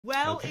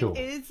Well, it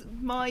is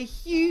my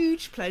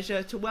huge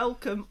pleasure to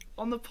welcome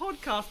on the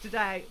podcast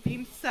today. I've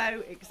been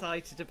so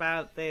excited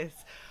about this.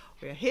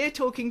 We're here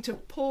talking to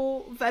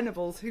Paul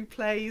Venables, who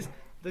plays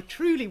the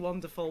truly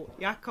wonderful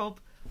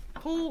Jakob.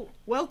 Paul,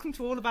 welcome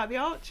to All About the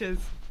Archers.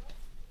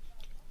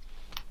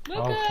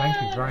 Welcome. Oh, thank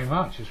you very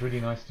much. It's really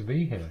nice to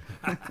be here.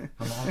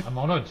 I'm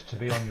honoured to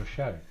be on your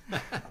show.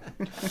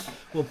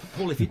 Well,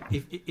 Paul,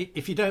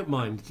 if you don't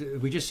mind,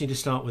 we just need to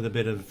start with a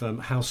bit of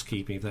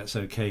housekeeping, if that's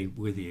okay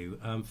with you.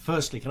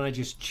 Firstly, can I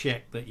just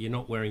check that you're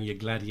not wearing your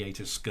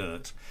gladiator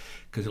skirt?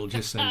 Because it'll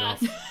just send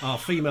our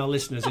female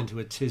listeners into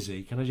a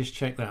tizzy. Can I just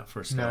check that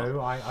for a start?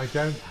 No, I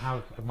don't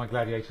have my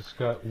gladiator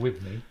skirt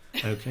with me.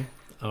 Okay.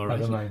 All right.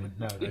 At the moment,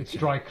 no. It's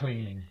dry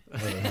cleaning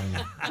at the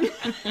moment.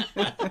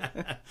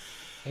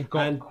 It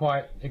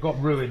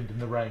got ruined in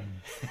the rain.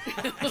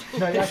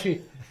 No,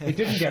 actually, it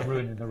didn't get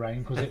ruined in the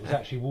rain because it was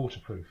actually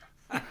waterproof.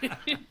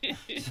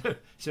 So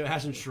it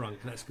hasn't shrunk.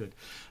 That's good.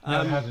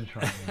 No, it hasn't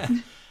shrunk. Yeah.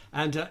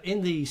 And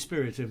in the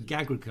spirit of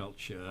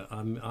agriculture,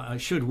 I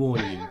should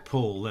warn you,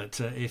 Paul,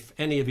 that if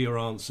any of your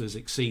answers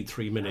exceed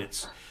 3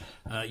 minutes,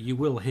 you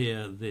will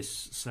hear this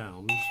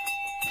sound.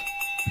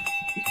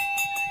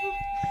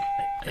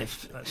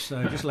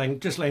 So just laying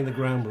the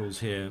ground rules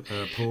here,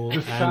 Paul.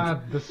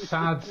 The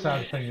sad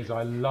thing is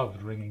I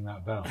loved ringing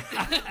that bell.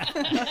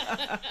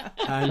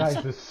 That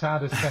is the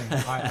saddest thing.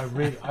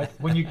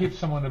 When you give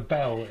someone a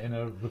bell in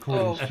a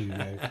recording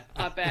studio,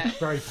 I bet it's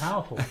very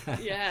powerful.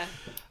 Yeah.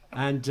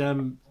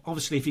 And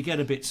obviously, if you get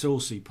a bit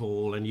saucy,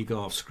 Paul, and you go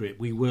off script,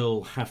 we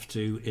will have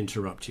to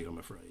interrupt you, I'm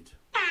afraid.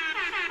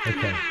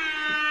 Okay.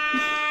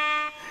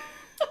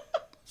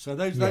 So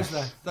those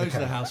are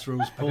the house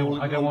rules,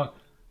 Paul.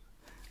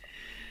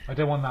 I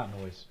don't want that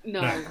noise.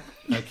 No.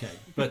 Okay,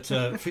 but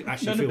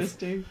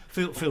actually,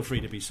 feel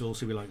free to be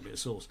saucy. We like a bit of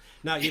sauce.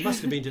 Now, you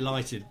must have been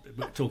delighted,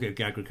 talking of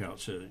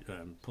agriculture,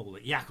 Paul,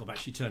 that Jakob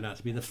actually turned out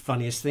to be the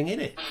funniest thing in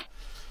it.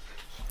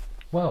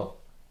 Well,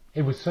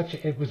 it was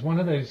one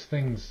of those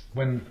things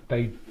when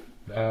they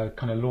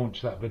kind of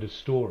launched that bit of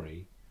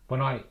story.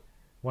 When I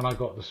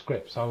got the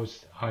scripts,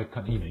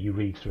 you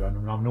read through,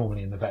 and I'm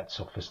normally in the vet's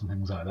office and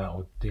things like that,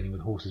 or dealing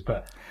with horses.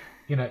 But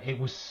it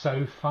was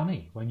so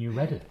funny when you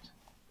read it.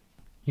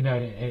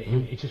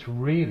 It just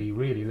really,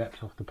 really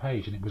leapt off the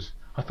page, and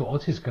I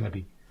thought, this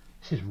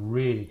is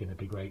really going to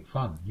be great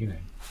fun,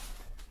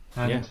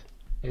 And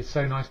it's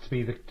so nice to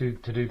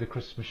do the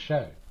Christmas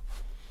show,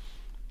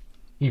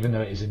 even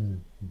though it is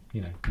in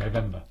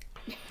November.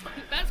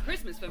 That's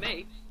Christmas for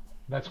me.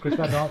 That's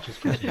Archer's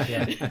Christmas,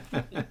 yeah.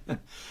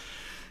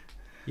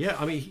 Yeah,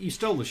 I mean, you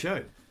stole the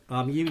show.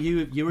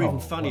 You were even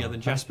funnier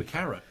than Jasper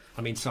Carrot.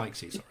 I mean,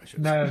 Sykesy, sorry. I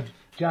should say.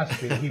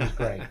 Jasper, he was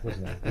great,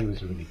 wasn't he? He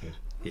was really good.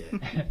 Yeah.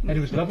 And it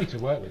was lovely to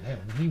work with him.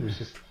 He was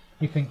just,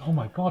 you think, oh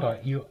my God,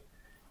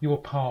 you're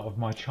part of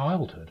my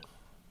childhood.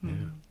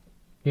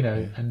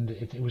 Yeah. And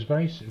it was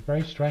very,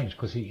 very strange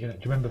because do you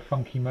remember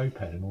Funky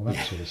Moped and all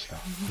that sort of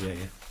stuff? Yeah.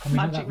 I mean,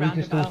 Magic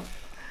Roundabout.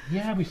 We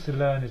used to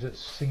learn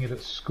sing it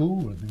at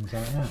school and things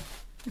like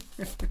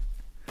that.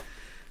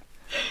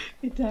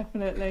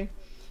 Definitely.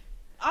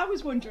 I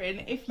was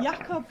wondering if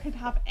Jakob could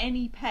have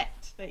any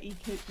pet that he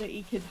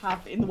could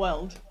have in the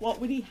world, what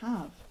would he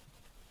have?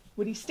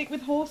 Would he stick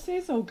with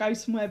horses or go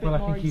somewhere a bit more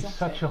exotic? Well, I think he's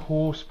such a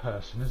horse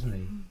person, isn't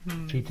he?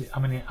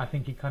 Mm-hmm. I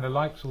think he kind of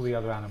likes all the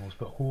other animals,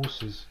 but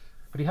horses.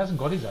 But he hasn't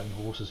got his own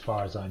horse, as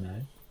far as I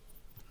know.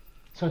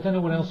 So I don't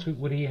know what else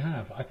would he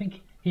have. I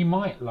think he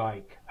might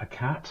like a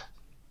cat.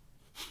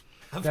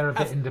 They're a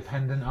bit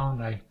independent, aren't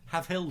they?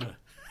 Have Hilda.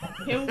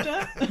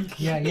 Hilda?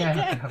 Yeah,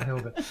 have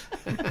Hilda.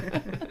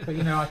 But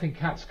I think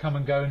cats come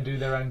and go and do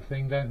their own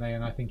thing, don't they?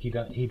 And I think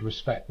he'd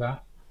respect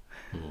that.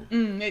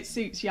 It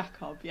suits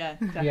Jakob, yeah,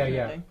 definitely.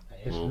 Yeah.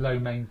 It's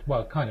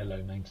kind of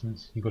low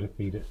maintenance. You've got to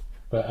feed it.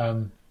 But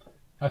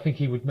I think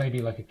he would maybe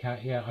like a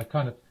cat. Yeah,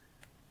 but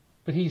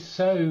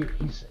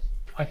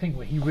I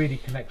think he really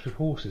connects with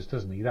horses,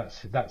 doesn't he?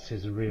 That's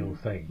his real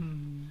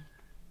thing.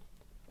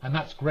 And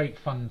that's great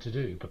fun to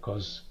do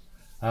because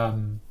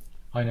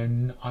I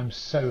know I'm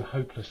so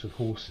hopeless with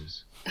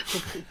horses.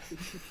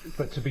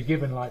 But to be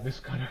given like this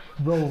kind of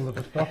role of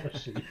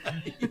authority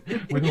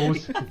with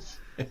horses.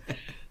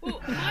 Well,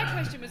 my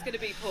question was going to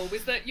be, Paul,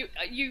 was that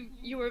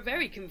you were a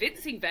very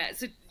convincing vet.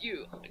 So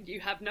you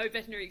have no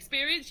veterinary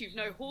experience, you've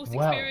no horse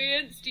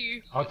experience.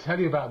 I'll tell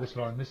you about this,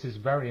 Lauren. This is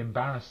very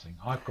embarrassing.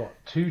 I've got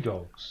 2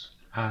 dogs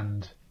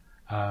and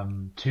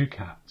 2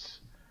 cats,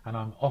 and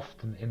I'm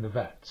often in the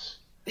vets,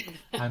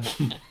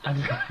 and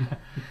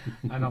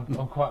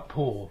I'm quite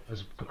poor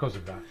because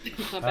of that.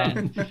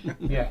 I'm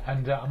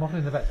often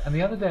in the vet. And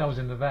the other day I was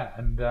in the vet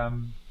and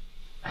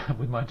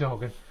with my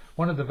dog, and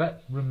one of the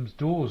vet room's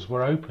doors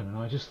were open, and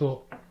I just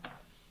thought,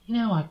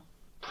 I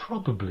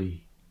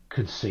probably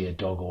could see a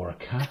dog or a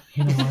cat.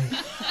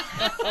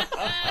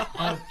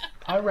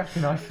 I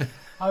reckon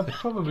I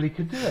probably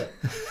could do it.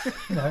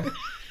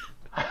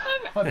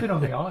 I've been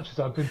on the Archers.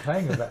 I've been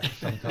playing a vet for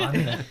some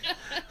time.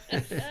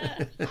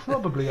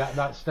 Probably at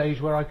that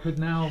stage where I could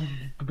now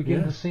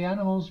begin to see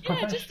animals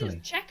professionally.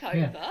 Just check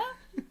over.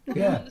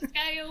 Yeah. on the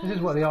scales. This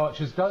is what the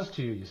Archers does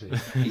to you, you see.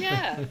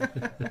 Yeah.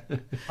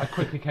 I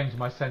quickly came to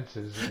my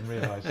senses and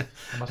realised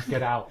I must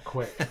get out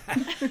quick.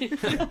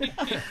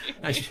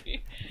 as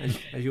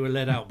you were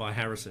led out by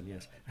Harrison,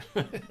 yes.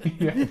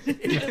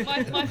 Yes.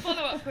 My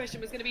follow-up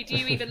question was going to be, do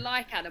you even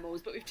like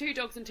animals? But with 2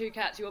 dogs and 2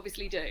 cats, you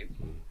obviously do.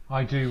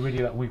 I do really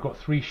like. We've got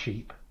 3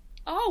 sheep.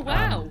 Oh,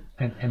 wow.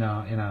 In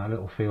our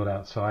little field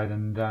outside,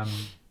 and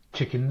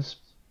chickens.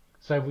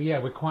 So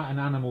we're quite an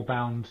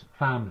animal-bound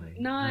family.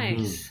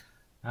 Nice.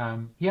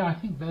 Yeah, I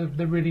think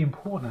they're really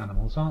important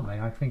animals, aren't they?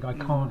 I think I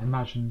can't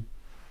imagine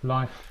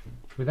life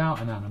without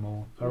an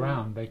animal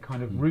around. They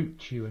kind of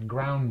root you and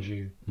ground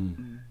you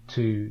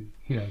to,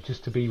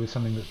 just to be with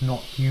something that's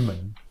not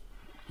human,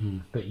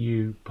 that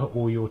you put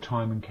all your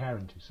time and care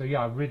into. So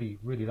yeah, I really,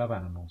 really love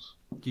animals.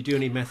 Do you do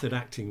any method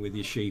acting with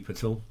your sheep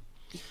at all?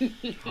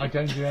 I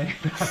don't do any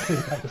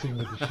method acting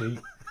with the sheep.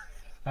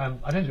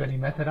 I don't do any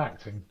method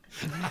acting.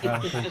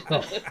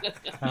 Full stop.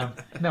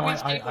 No,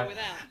 Without.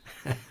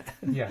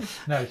 Yeah,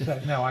 no.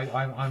 So no,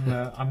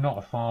 I'm not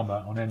a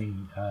farmer on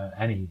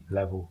any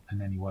level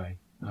in any way.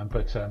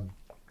 But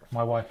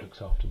my wife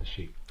looks after the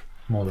sheep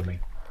more than me.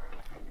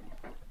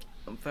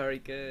 Very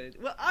good.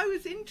 Well, I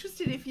was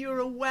interested if you're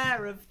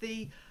aware of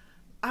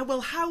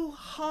how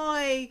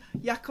high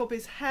Jakob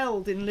is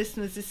held in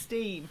listeners'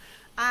 esteem,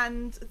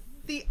 and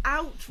the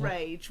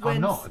outrage when...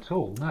 I'm not at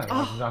all. No,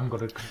 I haven't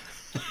got a.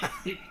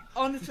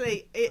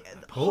 Honestly,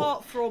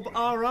 heartthrob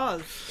are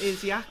us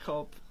is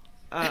Jakob.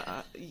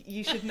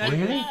 You should know.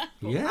 Really?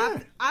 Yeah.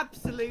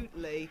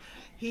 Absolutely.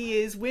 He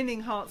is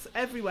winning hearts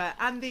everywhere.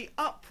 And the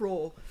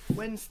uproar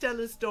when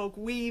Stella's dog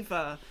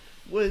Weaver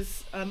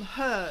was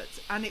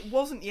hurt, and it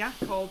wasn't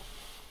Jakob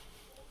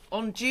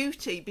on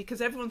duty, because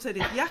everyone said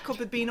if Jakob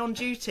had been on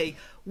duty,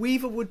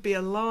 Weaver would be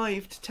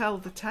alive to tell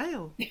the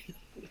tale.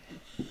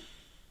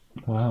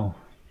 Well,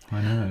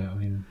 I know. I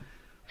mean,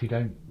 if you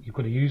don't, you've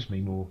got to use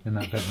me more in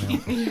that veterinary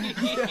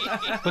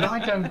office. But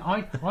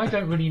I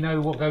don't really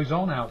know what goes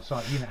on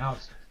outside.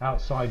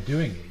 Outside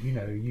doing it.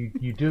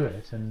 You do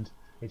it, and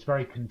it's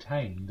very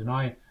contained. And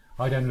I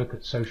don't look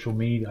at social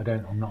media.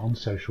 I'm not on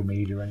social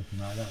media or anything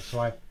like that. So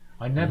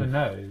I never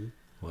know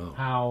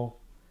how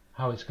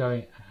it's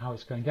going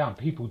down.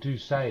 People do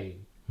say,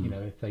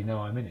 if they know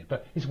I'm in it.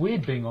 But it's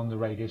weird being on the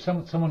radio.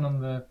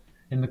 Someone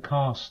in the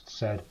cast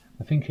said,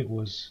 I think it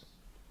was,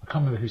 I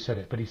can't remember who said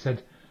it, but he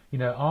said,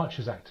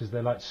 Archer's actors,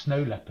 they're like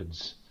snow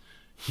leopards.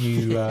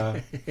 You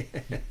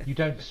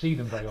don't see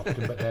them very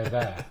often, but they're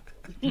there.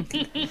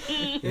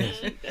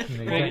 Yes.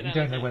 You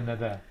don't know when they're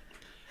there.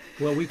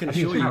 Well, we can I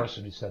think assure it's you,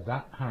 Harrison who said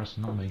that.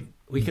 Harrison, not me.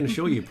 we can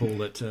assure you, Paul,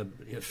 that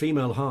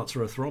female hearts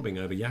are throbbing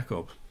over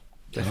Jakob.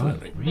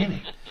 Definitely. Oh,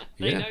 really?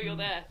 They know you're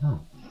there.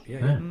 Oh.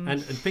 Yeah.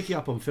 And picking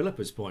up on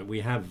Philippa's point, we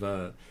have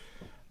a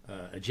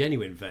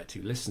genuine vet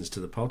who listens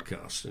to the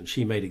podcast, and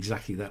she made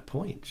exactly that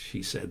point.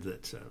 She said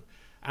that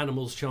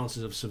animals'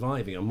 chances of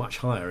surviving are much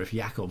higher if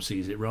Jakob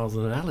sees it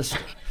rather than Alistair.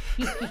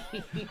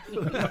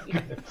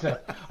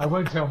 I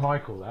won't tell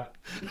Michael that.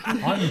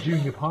 I'm the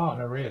junior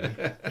partner, really.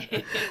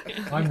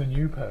 I'm the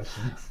new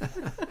person.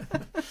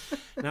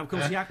 Now, of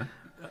course,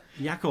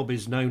 Jakob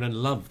is known and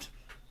loved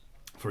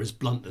for his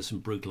bluntness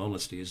and brutal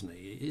honesty, isn't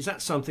he? Is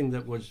that something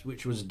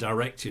which was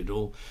directed,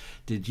 or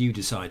did you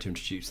decide to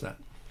introduce that?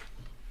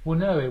 Well,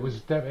 no, it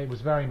was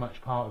very much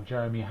part of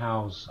Jeremy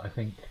Howe's, I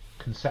think,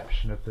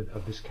 conception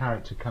of this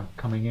character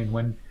coming in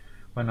when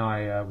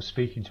I was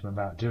speaking to him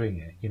about doing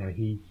it.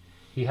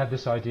 He had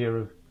this idea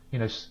of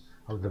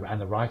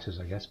and the writers,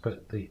 I guess,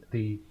 but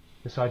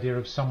this idea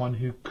of someone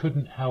who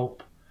couldn't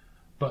help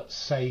but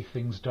say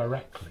things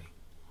directly.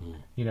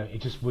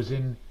 It just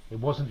wasn't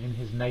in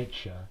his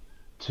nature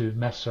to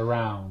mess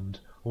around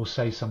or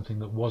say something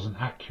that wasn't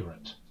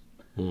accurate.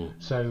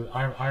 So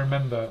I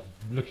remember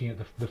looking at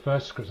the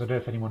first scripts. I don't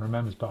know if anyone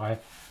remembers, but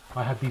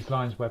I had these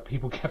lines where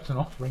people kept on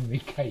offering me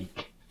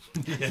cake.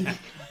 and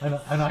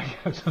I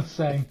kept on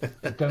saying,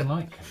 I don't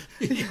like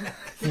cake.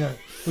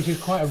 Which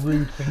is quite a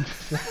rude thing to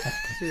say.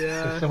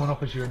 Yeah. If someone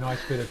offers you a nice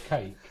bit of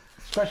cake,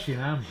 especially in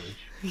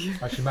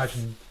Ambridge, I should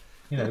imagine,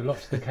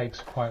 lots of the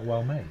cakes are quite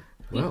well made.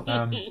 Well,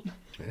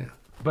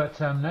 But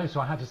no, so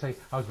I had to say,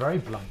 I was very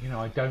blunt.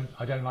 I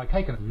don't like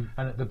cake, and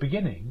at the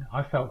beginning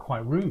I felt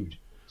quite rude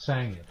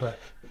saying it, but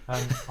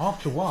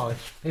after a while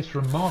it's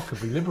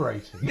remarkably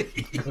liberating,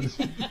 because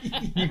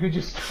you could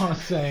just start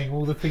saying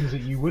all the things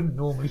that you wouldn't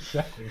normally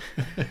say,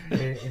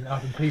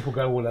 and people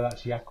go, well,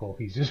 that's Jakob,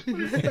 he's just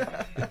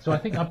so I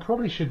think I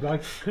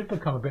could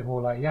become a bit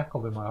more like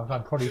Jakob in my life.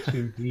 I'm probably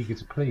too eager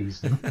to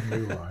please than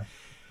you are.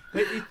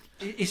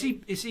 Is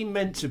he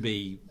meant to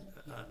be?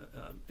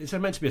 Is there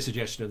meant to be a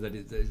suggestion of that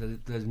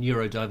there's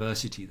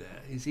neurodiversity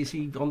there? Is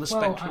he on the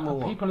spectrum or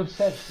what? People have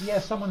said,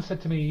 someone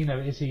said to me,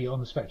 is he on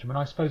the spectrum? And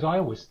I suppose I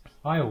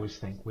always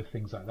think with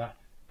things like that,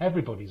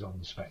 everybody's on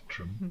the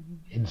spectrum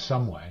in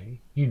some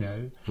way.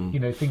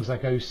 Things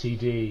like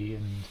OCD,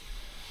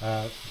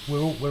 and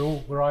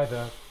we're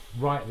either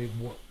right at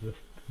the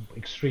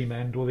extreme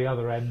end or the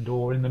other end,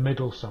 or in the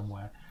middle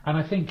somewhere. And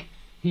I think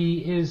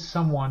he is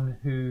someone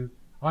who,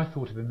 I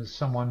thought of him as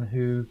someone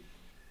who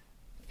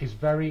is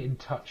very in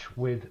touch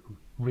with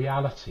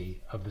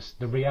reality of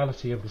the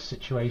reality of the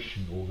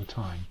situation all the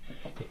time.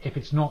 If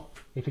it's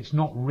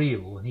not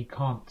real and he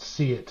can't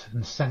see it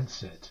and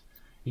sense it,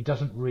 he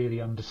doesn't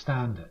really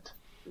understand it.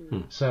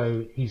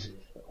 So he's,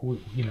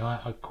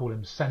 I call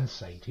him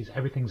sensate.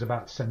 Everything's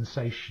about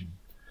sensation,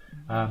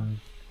 and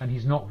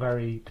he's not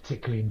very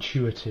particularly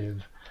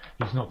intuitive.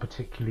 He's not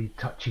particularly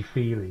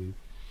touchy-feely,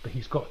 but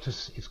it's got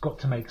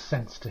to make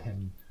sense to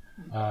him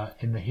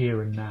in the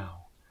here and now.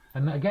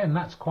 And again,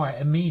 that's quite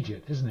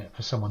immediate, isn't it,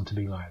 for someone to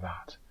be like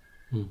that?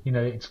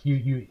 It's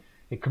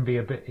it can be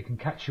it can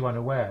catch you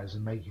unawares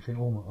and make you think,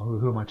 oh,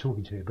 who am I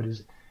talking to here? But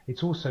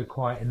it's also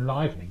quite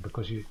enlivening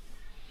because it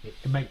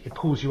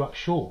pulls you up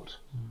short.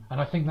 And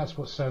I think that's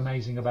what's so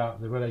amazing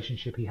about the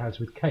relationship he has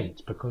with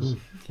Kate, because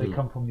they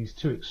come from these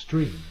two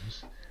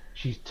extremes.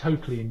 She's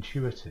totally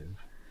intuitive,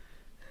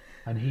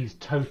 and he's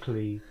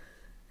totally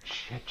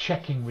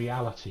checking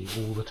reality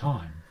all the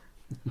time.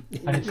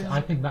 And I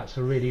think that's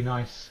a really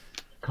nice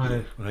kind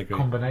of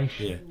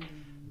combination. Yeah.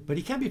 But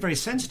he can be very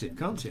sensitive,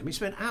 can't he? I mean, he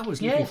spent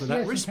hours looking for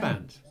that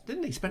wristband,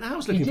 didn't he? He spent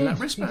hours looking for that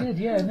wristband. He did,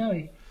 yeah, no,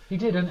 he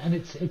did, and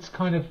it's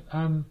kind of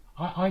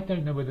I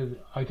don't know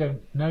I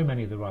don't know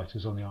many of the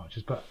writers on the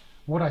Archers, but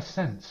what I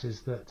sense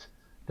is that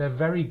they're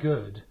very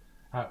good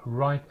at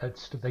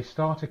they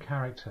start a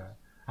character,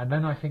 and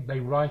then I think they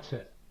write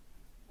it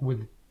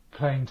with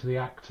playing to the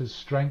actor's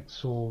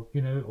strengths, or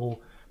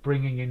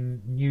bringing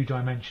in new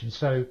dimensions.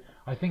 So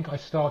I think I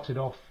started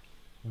off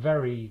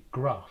very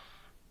gruff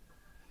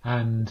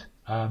and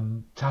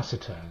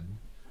taciturn,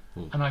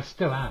 and I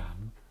still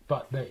am,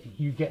 but that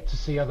you get to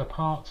see other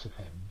parts of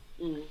him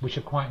which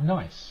are quite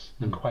nice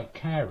and quite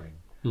caring,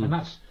 and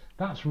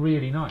that's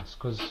really nice,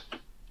 because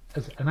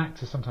as an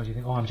actor sometimes you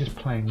think, oh, I'm just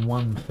playing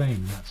one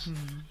thing, that's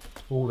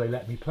all they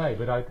let me play.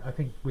 But I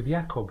think with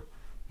Jakob,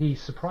 he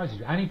surprises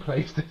you, and he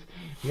plays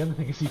the other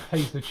thing is he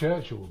plays the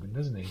church organ,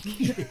 doesn't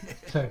he?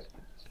 So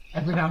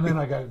every now and then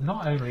I go,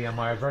 not only am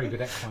I a very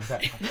good X, Y,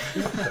 Z,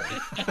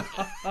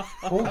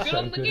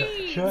 also good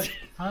at church.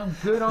 I'm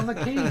good on the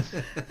keys.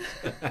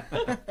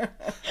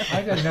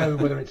 I don't know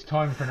whether it's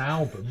time for an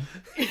album.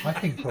 I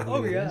think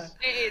probably it is.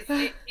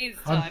 It is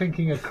time. I'm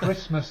thinking a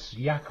Christmas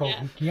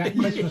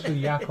Christmas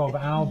with Jakob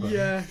album.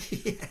 Yeah.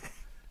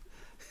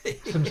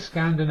 Some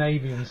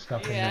Scandinavian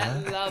stuff in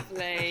there. Yeah,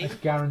 lovely. It's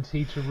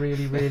guaranteed to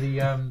really,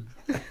 really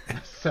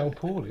sell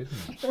Paul,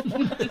 isn't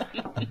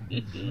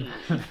it?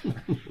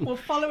 Well,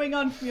 following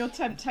on from your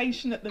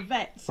temptation at the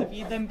vets, have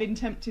you then been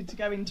tempted to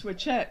go into a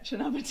church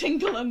and have a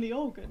tinkle on the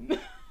organ?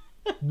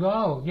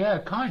 Well, yeah,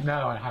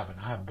 no, I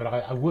haven't, but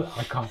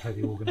I can't play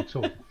the organ at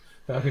all.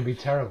 That would be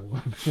terrible.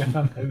 It would be an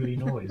unholy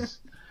noise.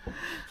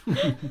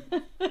 But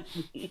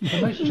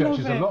most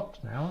churches are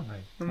locked now, aren't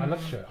they? I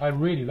love church. I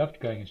really loved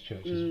going into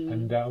churches.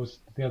 And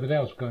the other day I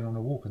was going on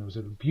a walk, and there was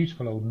a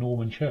beautiful old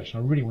Norman church,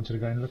 and I really wanted to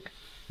go and look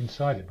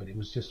inside it, but it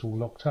was just all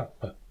locked up.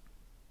 But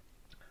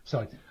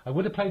so I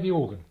would have played the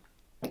organ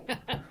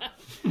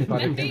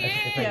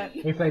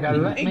if they'd have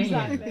let me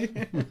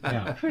in.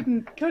 Yeah.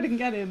 Couldn't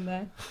get in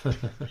there.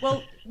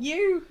 Well,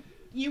 you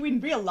in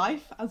real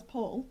life as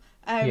Paul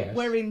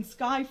were in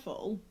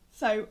Skyfall.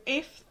 So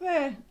if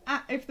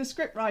the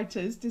script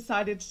writers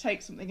decided to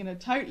take something in a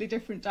totally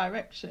different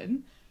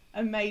direction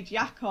and made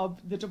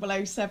Jakob the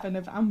 007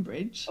 of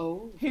Ambridge,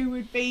 who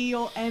would be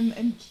your M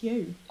and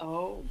Q?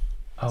 Oh.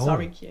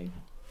 Sorry, Q.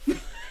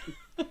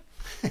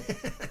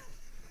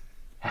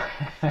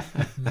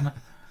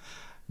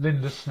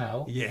 Lynda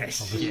Snell.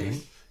 Yes.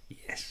 Obviously.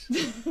 Yes.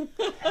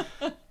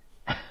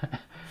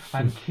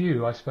 And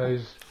Q, I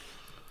suppose,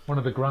 one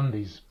of the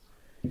Grundys.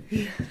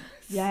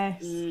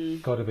 Yes.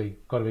 Got to be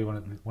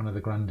one of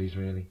the Grundys,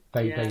 really.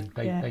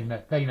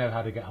 They know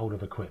how to get hold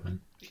of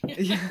equipment.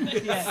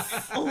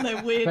 Yes. All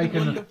their weird and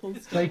wonderful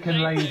stuff. They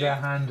can lay their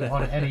hand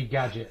on any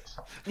gadget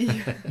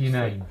you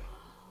name.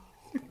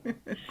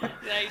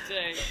 They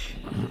do.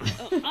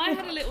 I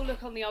had a little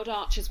look on the old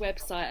Archer's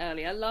website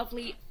earlier.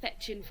 Lovely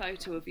fetching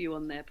photo of you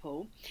on there,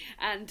 Paul.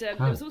 And there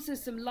was also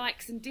some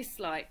likes and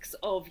dislikes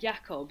of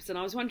Jakob's, and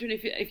I was wondering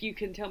if you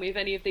can tell me if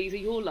any of these are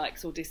your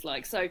likes or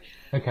dislikes. So,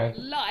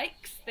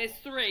 likes, there's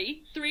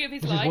three of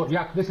his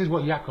likes. This is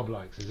what Jakob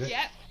likes, is it?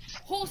 Yep.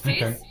 Horses.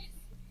 Okay.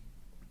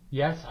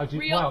 Yes, I do.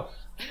 Well,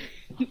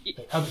 do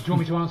you want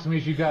me to answer me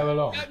as you go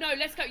along? No,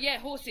 let's go. Yeah,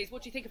 horses.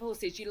 What do you think of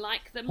horses? Do you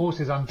like them?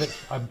 Horses, I'm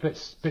a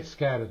bit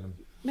scared of them.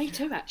 Me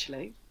too,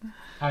 actually.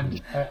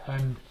 And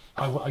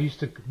I used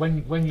to,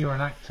 when you're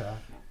an actor,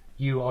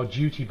 you are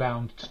duty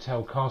bound to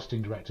tell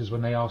casting directors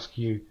when they ask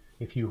you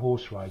if you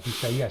horse ride, you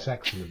say yes,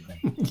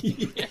 excellently.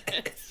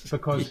 Yes.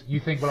 Because you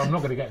think, well, I'm not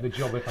going to get the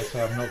job if I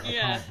say I can't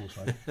horse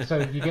ride. So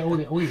you get all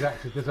these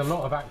actors. There's a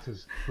lot of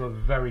actors who are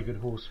very good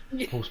horse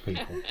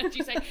people. Do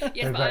you say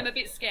yes? But I'm a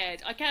bit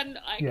scared. I can.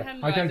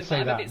 I don't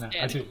say that now.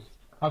 I do.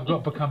 I've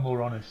got to become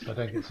more honest. I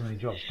don't get so many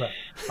jobs, but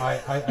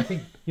I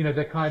think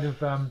they're kind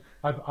of.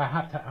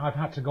 I've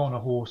had to go on a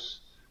horse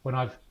when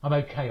I'm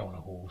okay on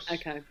a horse.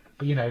 Okay.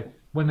 But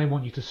when they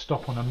want you to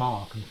stop on a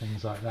mark and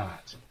things like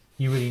that,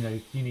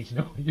 you need to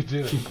know what you're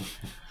doing.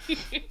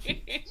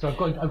 So I've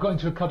got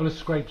into a couple of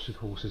scrapes with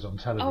horses on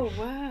television.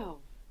 Oh wow.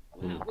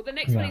 Wow. Well, the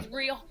next one is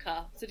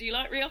Rioja. So do you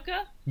like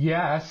Rioja?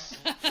 Yes.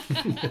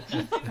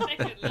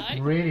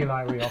 Second, really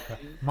like Rioja.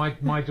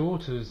 My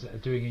daughter's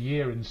doing a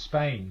year in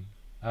Spain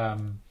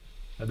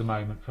at the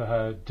moment for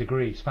her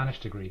degree, Spanish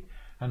degree,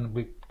 and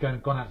we've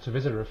gone out to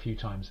visit her a few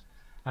times.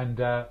 And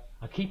I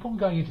keep on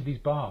going into these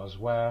bars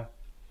where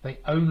they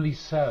only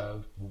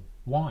serve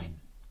wine.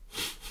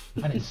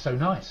 And it's so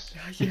nice.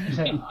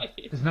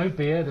 There's no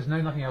beer, there's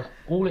nothing else.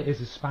 All it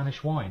is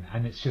Spanish wine,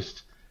 and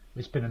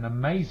it's been an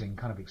amazing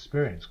kind of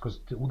experience because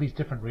all these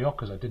different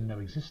Riojas I didn't know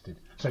existed.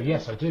 So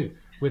yes, I do.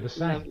 We're the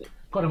same. Lovely.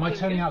 God, am I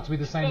turning out to be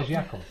the same as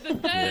Jakob? The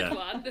third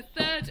one, the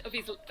third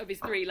of his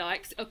three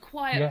likes, are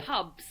quiet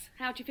pubs.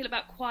 How do you feel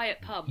about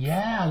quiet pubs?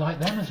 Yeah, I like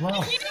them as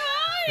well. You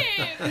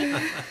are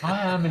him. I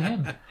am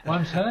him.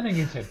 I'm turning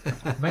into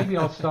him. Maybe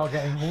I'll start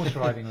getting horse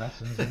riding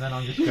lessons, and then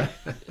I'm just going.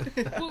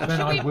 Well,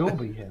 then I will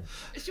be him.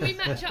 Should we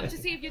match up to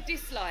see if your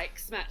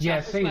dislikes match Yeah,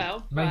 up see, as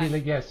well?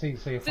 maybe. Right. See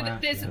if So I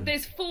actually am.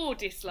 there's 4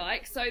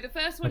 dislikes. So the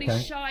first one Okay.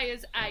 is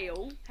Shire's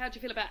ale. How do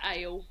you feel about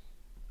ale?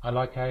 I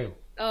like ale.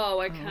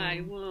 Oh, okay.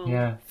 Well.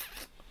 Yeah.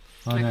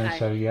 I know. Okay.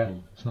 So yeah,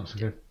 it's not so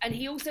good. And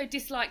he also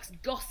dislikes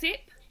gossip.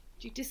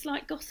 Do you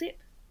dislike gossip?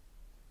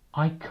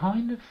 I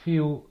kind of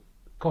feel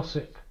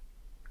gossip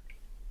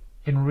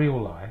in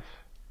real life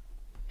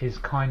is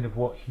kind of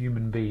what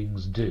human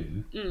beings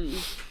do.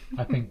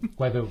 I think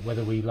whether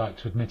we like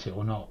to admit it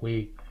or not,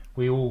 we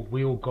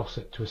all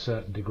gossip to a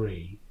certain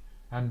degree,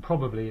 and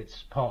probably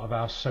it's part of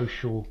our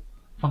social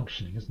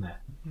functioning, isn't it?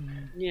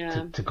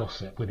 Yeah. To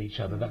gossip with each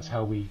other. That's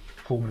how we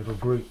form little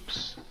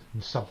groups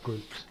and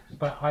subgroups.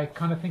 But I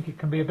kind of think it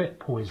can be a bit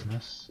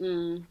poisonous.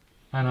 And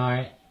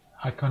I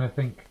kind of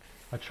think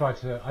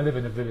I live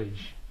in a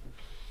village.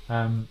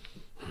 And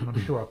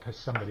I'm sure I'll piss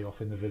somebody off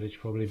in the village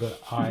probably,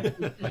 but I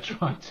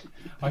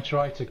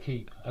try to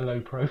keep a low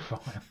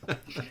profile.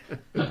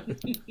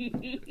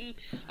 Okay,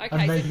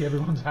 And maybe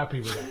everyone's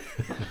happy with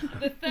that.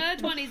 the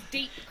third one is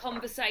deep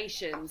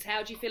conversations.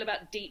 How do you feel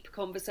about deep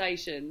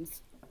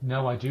conversations?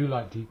 No, I do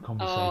like deep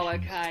conversations. Oh,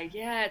 okay.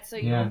 Yeah, so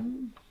Yeah.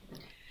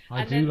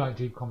 I And do then- like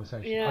deep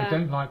conversations. Yeah. I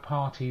don't like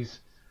parties,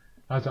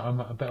 I'm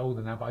a bit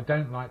older now, but I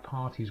don't like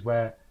parties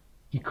where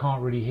you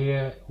can't really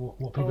hear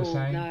what people are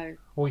saying. No.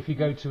 Or if you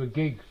go to a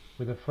gig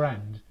with a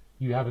friend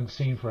you haven't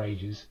seen for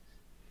ages,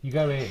 you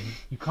go in,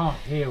 you can't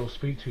hear or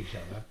speak to each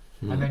other,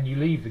 and then you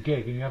leave the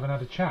gig and you haven't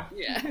had a chat.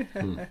 Yeah.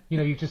 You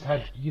know, you've just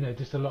had,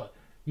 just a lot,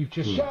 you've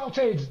just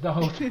shouted the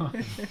whole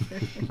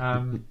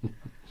time.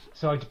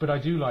 But I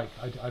do like,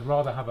 I'd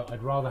rather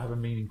have a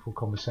meaningful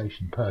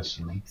conversation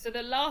personally. So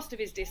the last of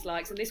his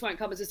dislikes, and this won't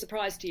come as a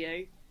surprise to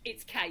you,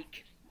 it's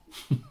cake.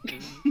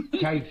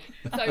 Cake,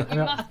 So you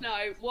must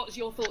know, what's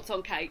your thoughts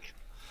on cake?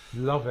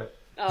 love it.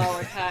 Oh,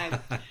 okay.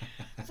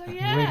 So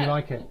yeah. Really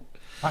like it.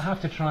 I have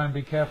to try and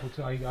be careful.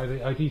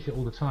 I'd eat it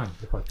all the time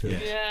if I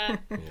could. Yeah.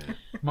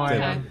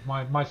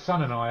 My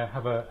son and I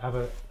have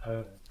a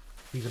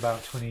he's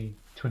about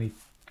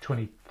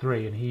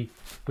 23, and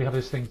we have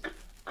this thing.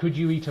 Could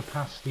you eat a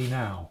pasty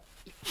now?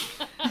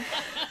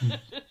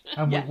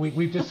 And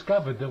we've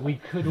discovered that we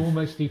could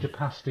almost eat a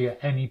pasty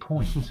at any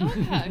point,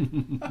 Okay.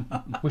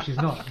 which is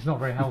not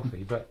very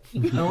healthy. But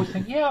I always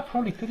think, yeah, I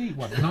probably could eat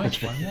one, a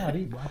nice one. Yeah, I'd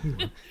eat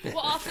one.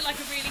 What, after like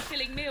a really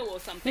filling meal or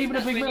something? Even a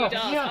That's big when meal. you'd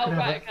ask. Yeah, Oh,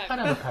 right, I'd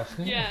have a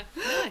pasty. okay. Yeah.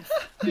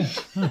 Nice.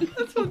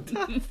 That's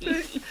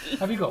fantastic.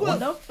 Have you got I one?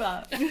 love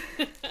that.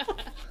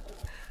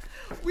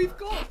 We've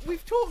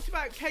talked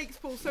about cakes,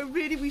 Paul, so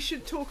really we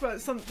should talk about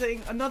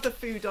another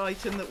food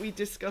item that we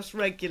discuss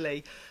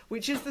regularly,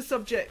 which is the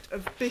subject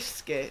of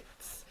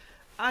biscuits.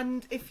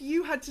 And if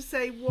you had to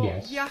say what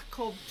Yes.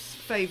 Jakob's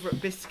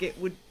favourite biscuit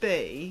would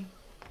be,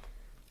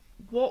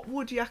 what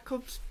would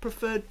Jakob's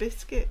preferred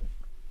biscuit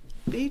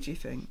be, do you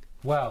think?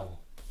 Well,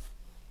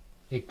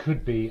 it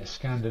could be a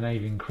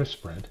Scandinavian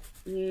crisp bread,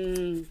 Yeah.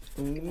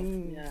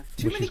 Too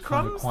which many is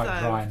kind of crumbs, quite though.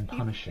 dry and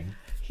punishing.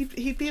 He'd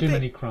be a Too bit...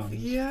 many crumbs.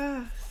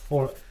 Yes.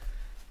 Or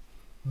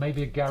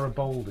maybe a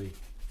Garibaldi,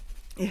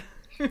 Yeah.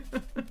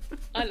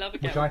 I love a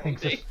which I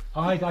think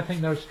I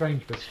think they're a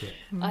strange biscuit.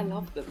 I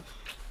love them.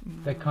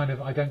 They're kind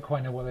of, I don't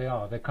quite know what they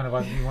are. They're kind of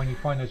like when you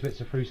find those bits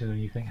of fruit in them,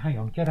 you think, hang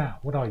on, get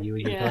out. What are you? Are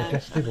you Yeah.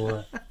 digestive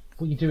or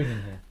what are you doing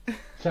in here?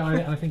 So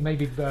I think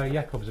maybe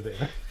Jakob's a bit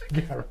of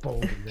a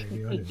Garibaldi.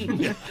 Maybe, I don't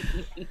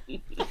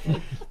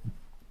know.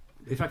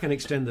 If I can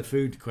extend the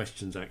food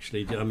questions,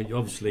 actually, I mean,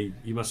 obviously,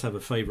 you must have a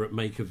favourite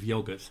make of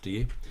yoghurt, do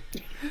you?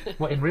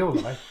 What, in real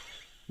life?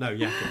 No,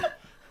 Jakob.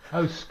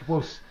 Oh,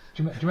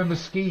 do you remember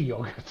ski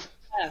yogurt?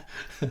 Yeah.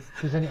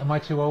 Am I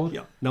too old?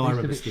 Yeah. No, I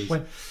Used to remember be-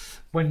 skis.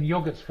 When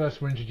yogurts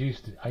first were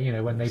introduced,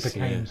 when they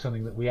became Yeah.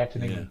 something that we ate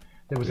in England,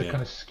 there was a Yeah.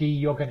 kind of ski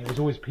yogurt, and it was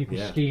always people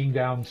Yeah. skiing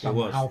down some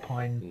was.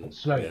 alpine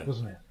slope, Yeah.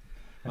 wasn't it?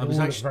 And I it was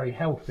all looked actually- very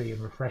healthy and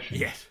refreshing.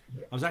 Yes.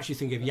 I was actually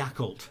thinking of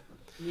Yakult.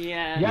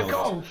 Yeah.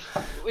 Yakult!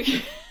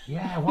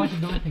 Yeah, why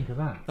didn't I think of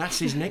that? That's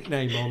his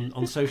nickname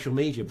on social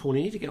media. Paul,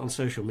 you need to get on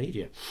social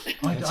media.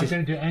 I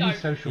don't do any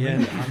social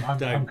media.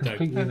 I'm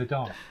completely in the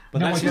dark.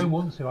 But I don't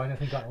want to. I don't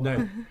think I will.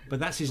 No, but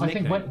that's his I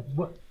nickname.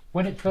 think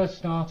when it first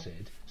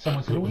started,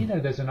 someone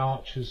said, there's an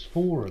Archers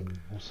forum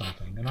or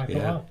something. And I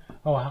thought,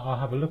 I'll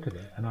have a look at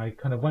it. And I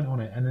kind of went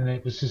on it. And then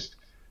it was just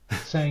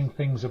saying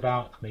things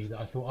about me that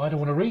I thought, I don't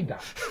want to read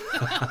that.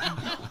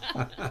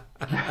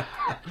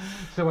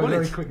 So I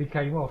very quickly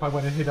came off. I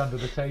went and hid under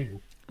the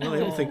table. Well,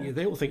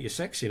 they all think you're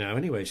sexy now,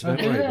 anyway. So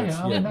don't worry.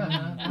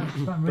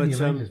 That really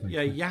amazes me.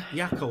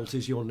 Yakult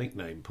is your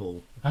nickname,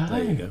 Paul. Oh.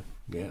 There you go.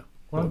 Yeah.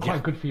 Well, I'm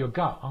quite good for your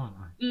gut, aren't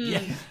I?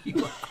 Yeah.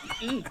 You are.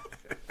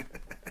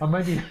 Or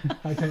maybe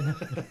I don't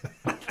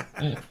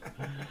know.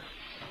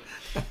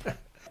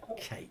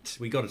 Kate,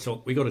 we got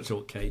to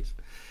talk, Kate.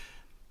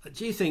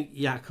 Do you think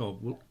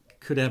Jakob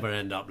could ever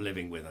end up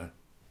living with her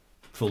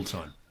full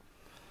time?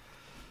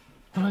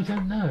 Well, I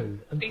don't know.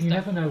 You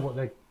never know what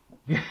they're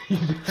going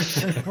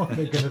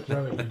to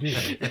throw at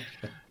you,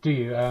 do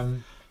you?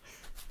 Well,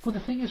 the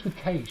thing is with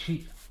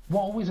Kate,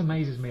 what always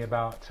amazes me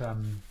about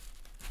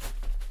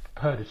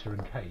Perdita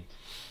and Kate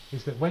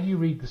is that when you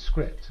read the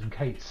script and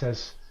Kate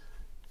says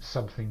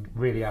something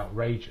really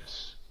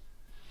outrageous,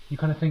 you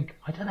kind of think,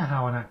 I don't know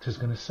how an actor's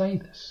going to say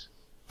this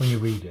when you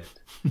read it.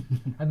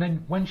 And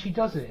then when she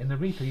does it in the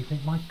replay, you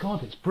think, my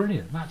God, it's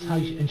brilliant. That's how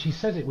and she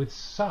says it with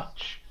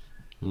such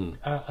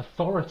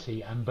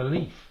authority and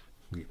belief.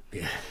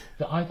 Yeah.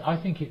 That I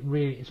think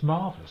it's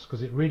marvellous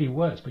because it really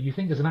works. But you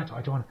think as an actor,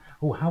 I don't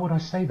want, how would I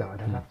say that? I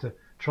don't have to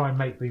try and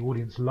make the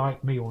audience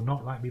like me or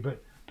not like me.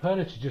 But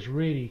Perdita just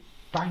really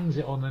bangs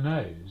it on the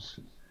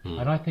nose.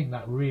 And I think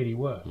that really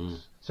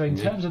works. So in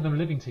terms of them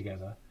living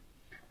together,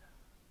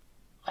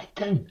 I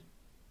think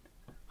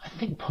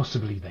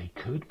possibly they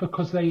could,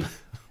 because they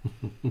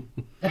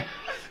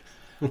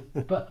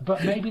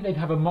but maybe they'd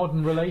have a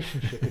modern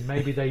relationship, and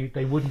maybe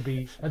they wouldn't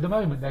be. At the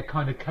moment they're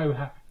kind of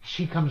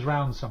she comes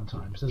round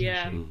sometimes, doesn't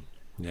she?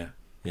 Yeah.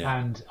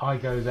 And I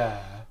go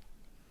there,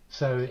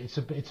 so it's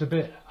a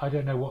bit, I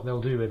don't know what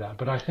they'll do with that,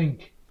 but I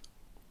think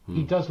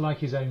he does like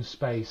his own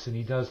space, and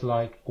he does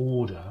like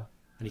order.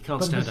 And he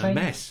can't stand a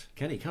mess,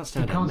 can he? He can't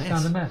stand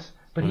a mess.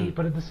 But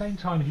but at the same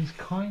time, he's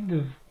kind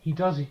of,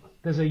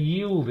 there's a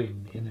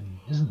yielding in him,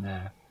 isn't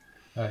there?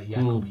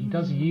 Jakob. He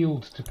does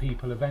yield to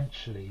people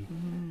eventually,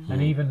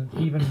 and even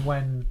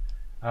when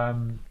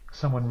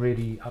someone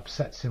really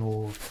upsets him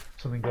or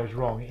something goes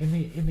wrong,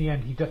 in the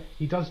end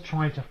he does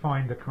try to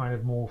find a kind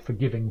of more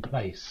forgiving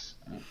place,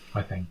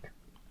 I think.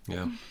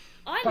 Yeah.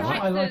 That's what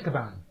I like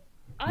about him.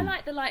 I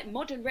like the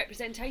modern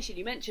representation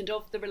you mentioned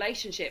of the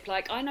relationship.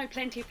 Like, I know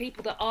plenty of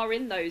people that are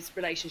in those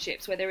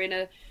relationships where they're in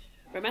a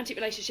romantic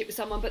relationship with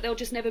someone, but they'll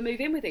just never move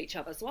in with each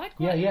other. So I'd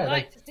quite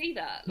like to see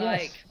that.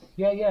 Yes.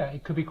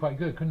 It could be quite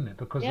good, couldn't it?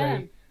 Because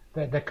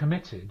they're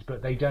committed,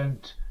 but they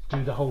don't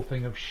do the whole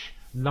thing of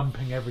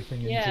lumping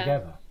everything in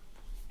together.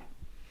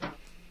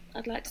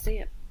 I'd like to see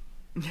it.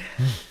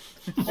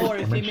 Or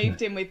if he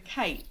moved in with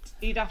Kate,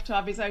 he'd have to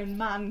have his own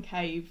man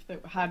cave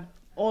that had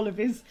all of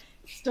his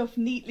stuff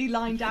neatly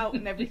lined out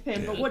and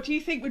everything. But what do you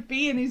think would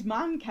be in his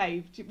man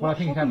cave? Well, I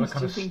think he'd have a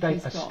kind of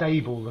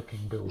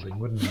stable-looking building,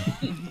 wouldn't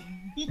he?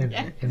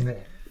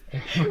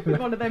 With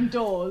one of them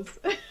doors.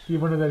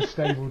 One of those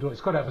stable doors.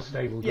 It's got to have a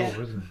stable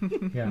door, isn't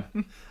it? Yeah.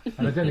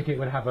 And I don't think it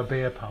would have a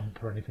beer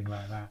pump or anything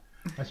like that.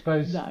 I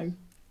suppose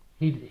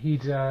he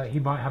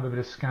might have a bit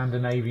of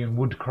Scandinavian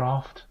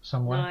woodcraft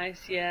somewhere.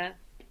 Nice, yeah.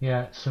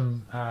 Yeah,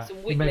 some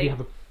maybe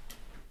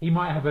he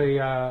might have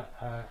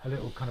a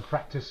little kind of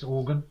practice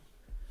organ.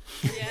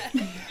 Yeah, he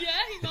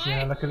might.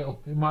 Yeah, like a little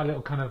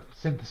kind of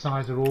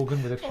synthesizer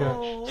organ with a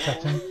church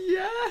setting.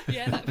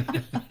 Yeah.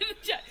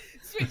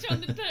 Switch on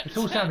the church. It's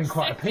all sounding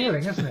quite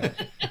appealing, isn't it?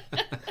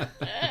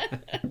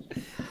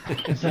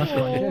 It sounds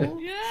quite good.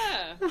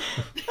 Yeah.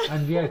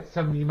 And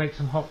you make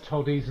some hot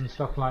toddies and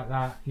stuff like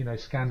that,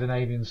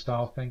 Scandinavian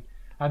style thing,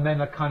 and then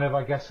a kind of,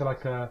 I guess,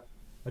 like a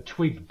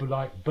twig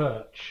like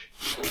birch,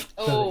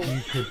 so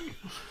that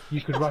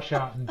you could rush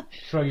out and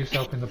throw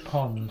yourself in the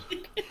pond.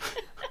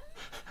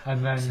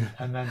 And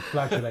then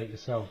flagellate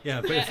yourself. Yeah,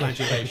 a bit of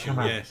flagellation.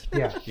 Yes.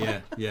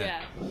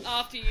 Yeah.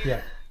 After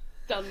you've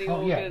done the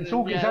organ. Yeah, it's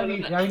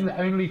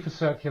only for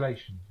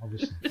circulation,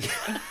 obviously.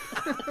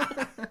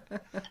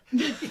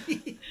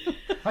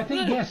 I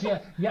think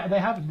they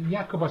have.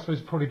 Jakob, I suppose,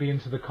 would probably be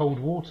into the cold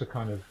water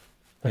kind of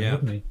thing,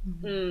 wouldn't he?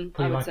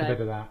 Probably like a bit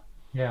of that.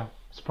 Yeah,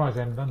 surprised they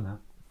haven't done that.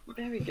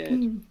 Very good.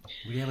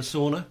 Will he have a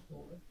sauna?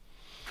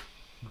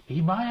 He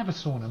might have a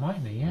sauna,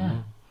 mightn't he?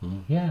 Yeah.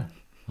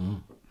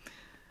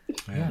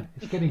 Yeah,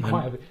 it's getting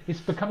quite a bit.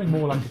 It's becoming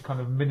more like a kind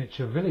of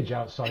miniature village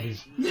outside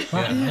his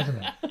flat,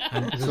 isn't it?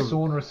 There's a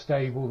sauna, a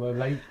stable, a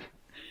lake.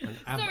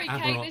 Sorry,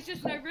 Kate, there's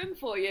just no room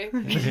for you.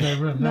 There's no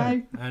room,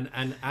 no.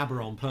 And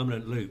Aber on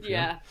permanent loop.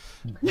 Yeah.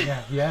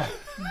 Yes.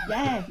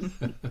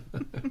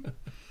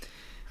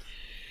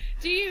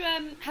 Do you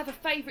have a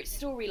favourite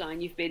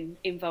storyline you've been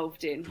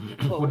involved in,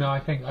 Paul? Well, no, I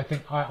think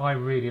I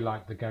really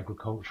like the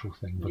agricultural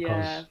thing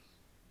because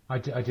I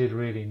did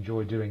really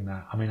enjoy doing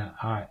that. I mean,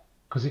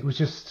 because it was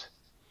just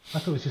I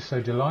thought it was just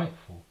so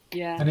delightful.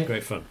 Yeah, and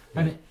great fun.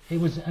 And it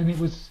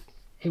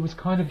was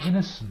kind of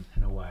innocent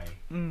in a way,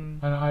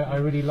 and I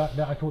really liked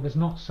that. I thought there's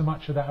not so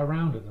much of that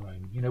around at the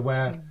moment. You know,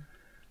 where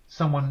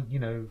someone, you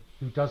know,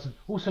 who doesn't,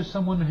 also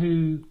someone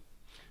who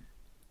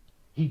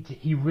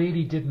he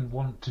really didn't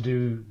want to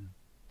do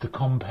the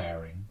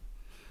comparing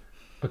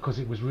because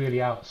it was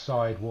really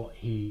outside who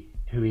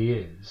he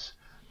is,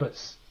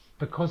 but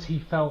because he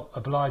felt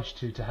obliged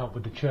to help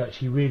with the church,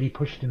 he really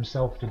pushed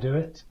himself to do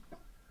it.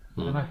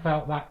 And I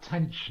felt that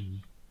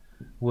tension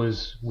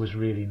was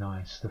really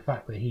nice. The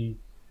fact that he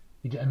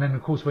did, and then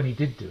of course when he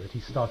did do it, he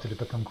started to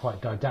become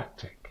quite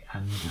didactic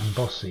and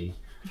bossy,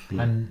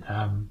 and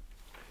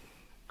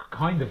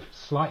kind of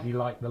slightly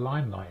like the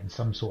limelight in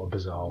some sort of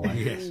bizarre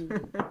way. Yes,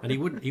 and he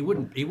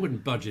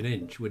wouldn't budge an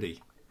inch, would he?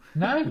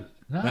 No,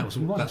 that's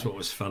what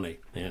was funny.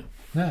 Yeah,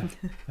 no,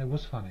 it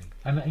was funny,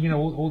 and you know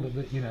all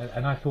the you know,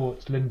 and I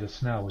thought Lynda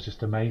Snell was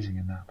just amazing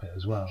in that bit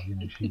as well. You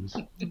know,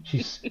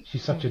 she's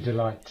such a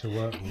delight to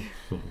work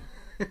with.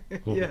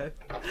 Yeah,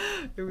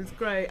 it was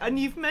great. And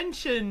you've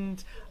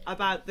mentioned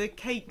about the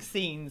cake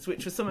scenes,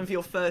 which were some of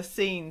your first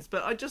scenes,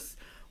 but I just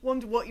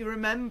wonder what you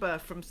remember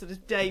from sort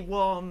of day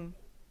one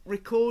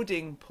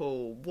recording,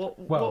 Paul. What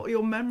were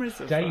your memories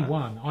of day that?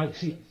 one?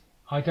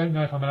 I don't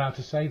know if I'm allowed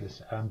to say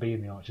this,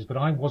 being the Archers, but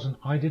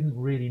I didn't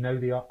really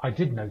know I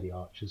did know the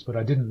Archers, but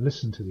I didn't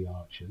listen to the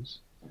Archers,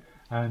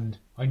 and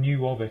I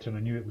knew of it, and I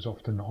knew it was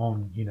often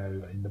on, you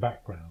know, in the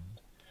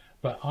background,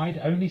 but I'd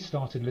only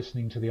started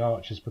listening to the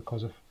Archers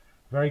because of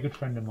a very good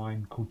friend of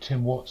mine called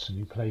Tim Watson,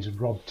 who plays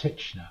Rob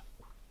Titchener,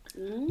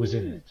 was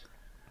in it,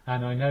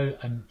 and I know,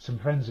 and some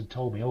friends had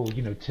told me, oh,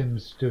 you know,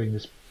 Tim's doing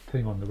this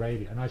thing on the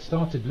radio, and I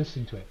started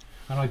listening to it,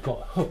 and I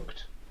got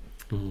hooked.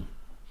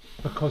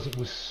 Because it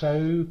was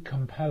so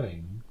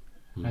compelling,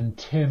 and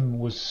Tim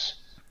was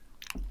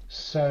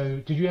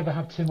so... Did you ever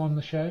have Tim on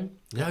the show?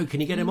 No,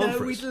 can you get him on for us?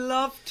 No, we'd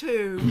love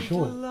to. We'd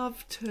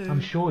love to. I'm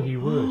sure he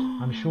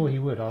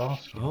would. I'll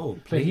ask him. Oh,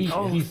 but please.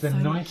 He's the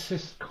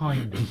nicest,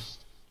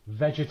 kindest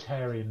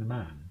vegetarian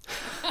man,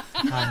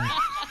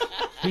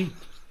 and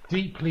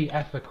deeply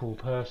ethical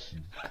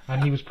person.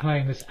 And he was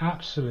playing this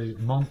absolute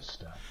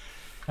monster,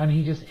 and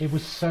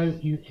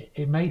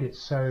it made it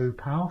so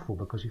powerful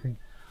because you think,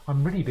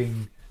 I'm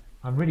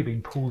really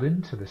being pulled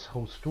into this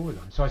whole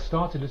storyline. So I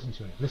started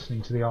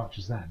listening to the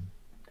Archers then.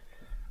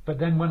 But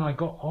then when I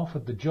got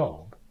offered the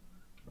job,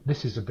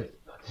 this is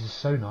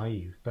so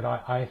naive, but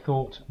I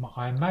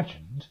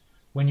imagined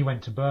when you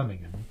went to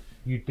Birmingham,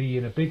 you'd be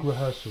in a big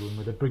rehearsal room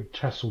with a big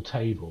trestle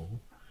table,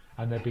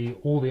 and there'd be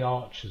all the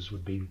Archers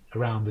would be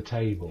around the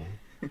table,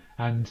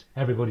 and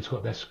everybody's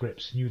got their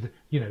scripts.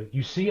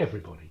 You see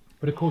everybody,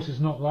 but of course it's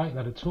not like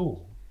that at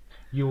all.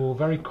 You're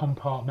very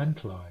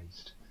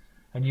compartmentalised.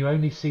 And you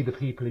only see the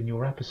people in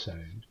your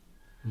episode,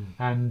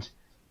 and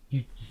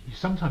you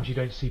sometimes you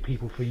don't see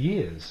people for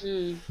years,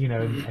 you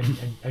know,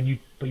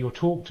 but you're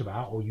talked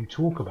about, or you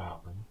talk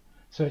about them.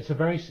 So it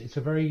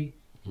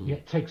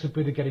takes a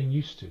bit of getting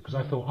used to, because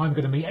I thought I'm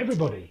going to meet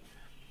everybody,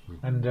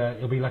 and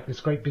it'll be like this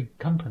great big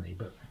company,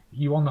 but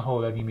you on the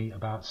whole only meet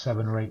about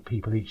 7 or 8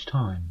 people each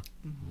time.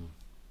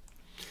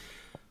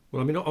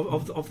 Well, I mean,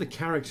 of the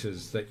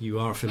characters that you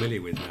are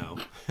familiar with now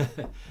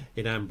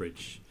in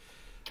Ambridge.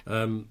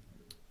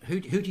 Who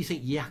do you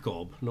think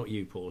Jakob, not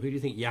you, Paul, who do you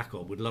think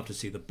Jakob would love to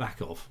see the back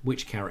of?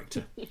 Which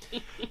character?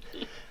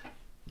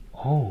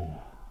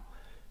 Oh,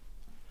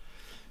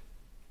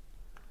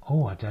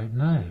 I don't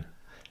know.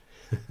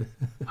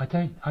 I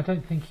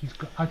don't think he's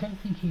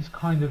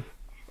kind of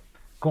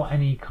got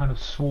any kind of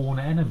sworn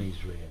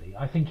enemies, really.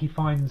 I think he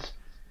finds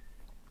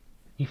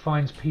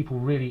people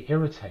really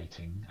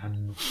irritating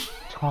and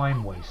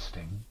time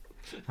wasting,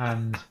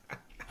 and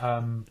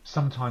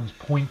sometimes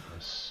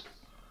pointless.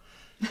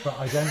 But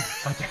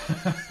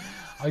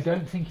I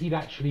don't think he'd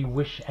actually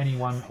wish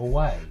anyone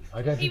away.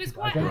 He was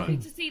quite happy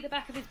to see the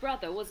back of his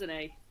brother, wasn't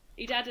he?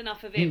 He'd had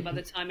enough of him by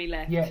the time he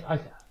left. Yeah,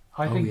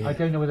 I think I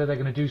don't know whether they're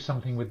going to do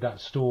something with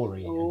that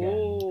story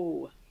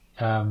again.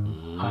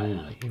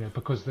 You know,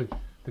 because the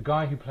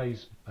guy who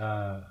plays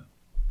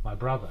my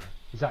brother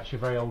is actually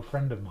a very old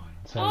friend of mine.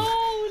 So,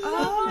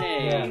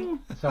 lovely. Yeah,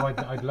 so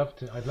I'd love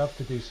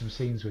to do some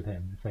scenes with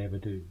him if they ever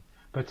do.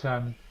 But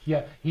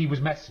yeah, he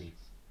was messy.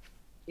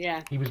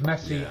 Yeah, he was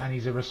messy, and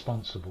he's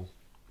irresponsible.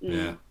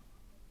 Yeah,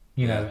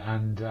 you know,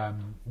 and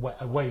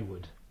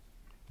wayward.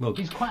 Well,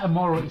 he's quite a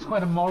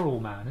moral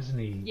man, isn't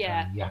he?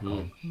 Yeah.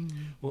 Jakob.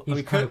 Well,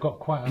 he's kind of got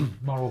quite a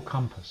moral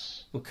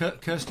compass. Well,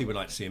 Kirsty would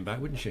like to see him back,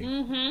 wouldn't she?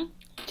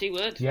 She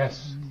would.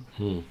 Yes.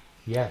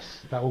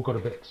 Yes, that all got a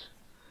bit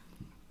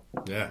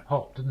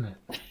hot, didn't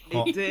it?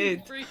 It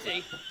did.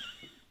 Fruity.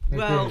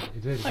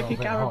 It did. Like a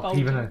Garibaldi.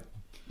 Even though,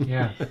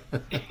 yeah.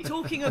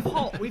 Talking of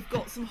hot, we've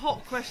got some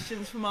hot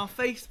questions from our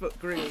Facebook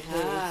group,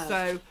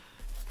 so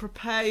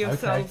prepare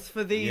yourselves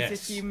for these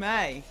if you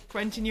may.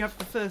 Quentin, you have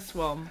the first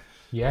one.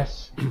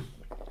 Yes.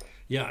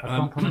 Yeah. I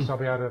can't promise I'll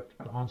be able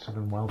to answer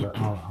them well, but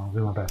I'll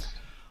do my best.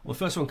 Well,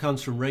 first one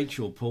comes from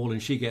Rachel, Paul,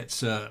 and she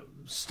gets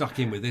stuck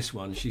in with this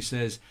one. She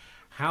says,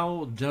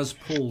 how does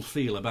Paul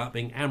feel about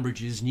being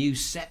Ambridge's new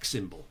sex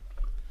symbol?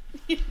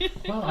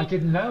 Well, I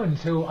didn't know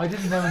until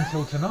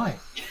tonight.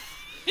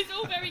 It's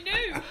all very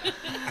new.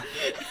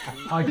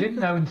 I didn't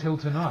know until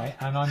tonight,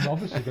 and I'm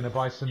obviously going to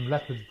buy some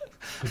leopard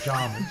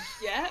pyjamas.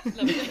 Yeah,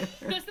 lovely.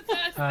 That's the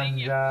first thing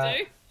you have to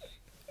do.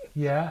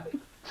 Yeah,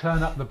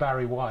 turn up the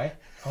Barry White,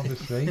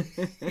 obviously,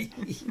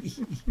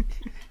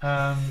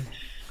 and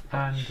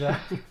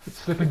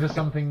slip into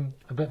something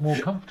a bit more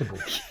comfortable,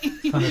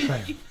 kind of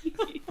thing.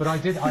 But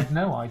I'd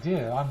no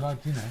idea.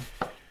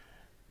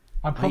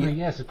 I'm probably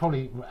yes. It's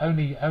probably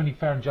only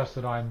fair and just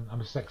that I'm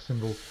a sex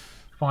symbol,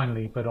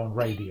 finally, but on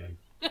radio.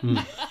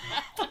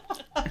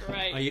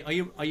 Great.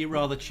 Are you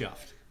rather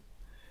chuffed?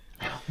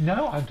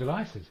 No, I'm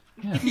delighted.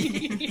 Yeah.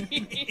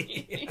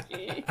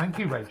 Thank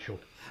you, Rachel.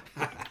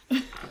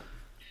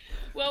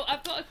 Well,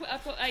 I've got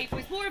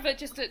it's more of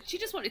she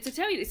just wanted to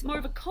tell you this, it's more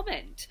of a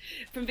comment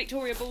from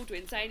Victoria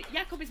Baldwin saying,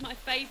 Jakob is my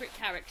favourite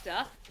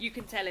character. You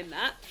can tell him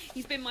that.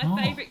 He's been my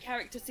favourite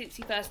character since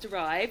he first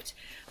arrived.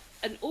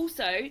 And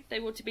also, they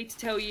wanted me to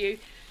tell you,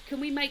 can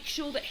we make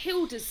sure that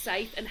Hilda's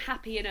safe and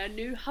happy in her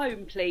new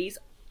home, please?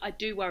 I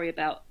do worry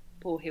about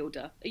poor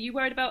Hilda. Are you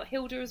worried about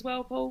Hilda as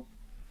well, Paul?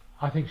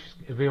 I think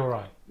it'll be all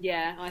right.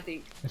 Yeah, I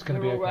think it's going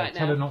to be okay. Right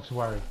Tell now. her not to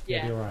worry.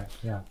 Yeah. It'll be all right.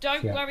 Yeah.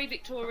 Don't worry,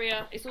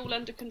 Victoria. It's all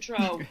under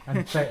control.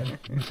 and say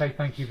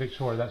thank you,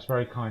 Victoria. That's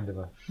very kind of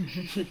her.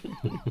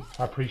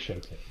 I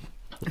appreciate it.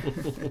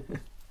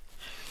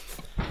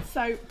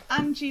 So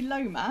Angie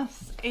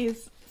Lomas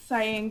is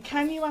saying,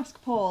 can you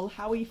ask Paul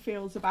how he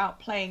feels about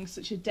playing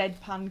such a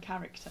deadpan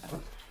character?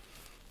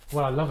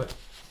 Well, I love it.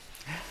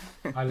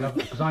 I love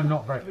it because I'm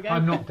not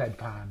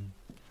deadpan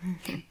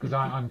because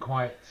I'm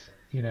quite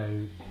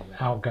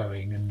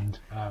outgoing, and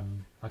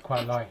I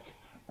quite like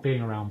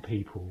being around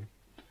people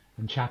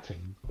and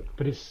chatting.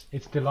 But it's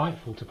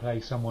delightful to play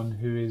someone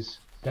who is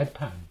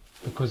deadpan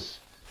because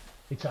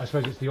I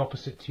suppose it's the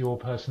opposite to your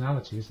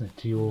personality, isn't it?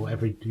 To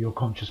your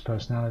conscious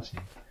personality.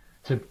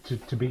 To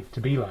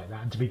be like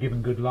that and to be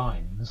given good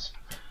lines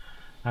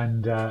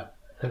and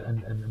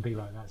be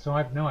like that. So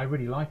I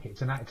really like it.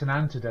 It's an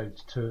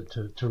antidote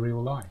to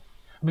real life.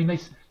 I mean,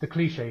 the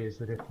cliche is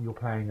that if you're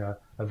playing a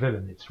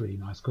villain, it's really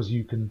nice because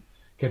you can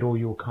get all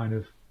your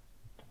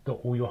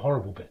all your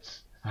horrible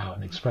bits out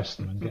and express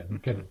them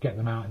and get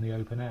them out in the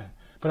open air.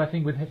 But I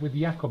think with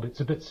Jakob,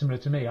 it's a bit similar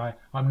to me.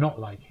 I'm not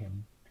like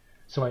him,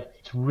 so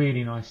it's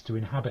really nice to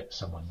inhabit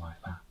someone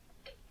like that.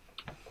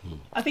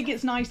 I think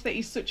it's nice that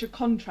he's such a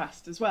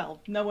contrast as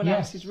well. No one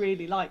else is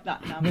really like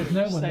that now. There's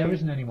no one. There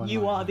isn't anyone. You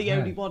like are that, the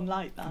only one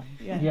like that.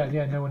 Yeah.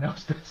 Yeah. No one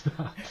else does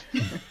that.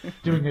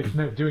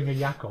 doing a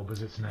Jakob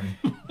as its name.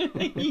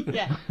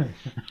 Yeah.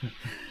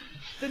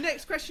 The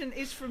next question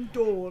is from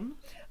Dawn,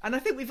 and I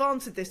think we've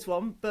answered this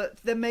one, but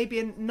there may be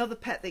another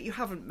pet that you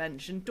haven't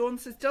mentioned. Dawn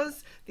says,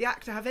 does the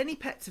actor have any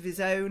pets of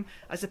his own?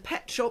 As a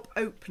pet shop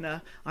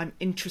opener, I'm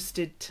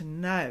interested to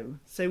know.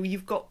 So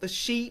you've got the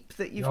sheep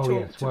that you've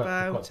talked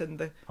about, and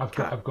the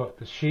cat. I've got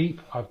the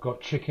sheep, I've got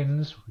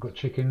chickens,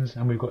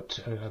 and we've got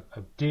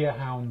a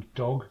deerhound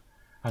dog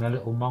and a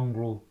little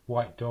mongrel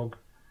white dog,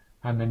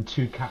 and then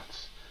 2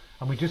 cats.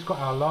 And we just got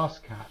our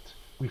last cat.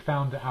 We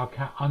found our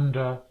cat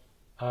under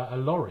a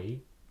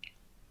lorry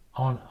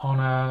on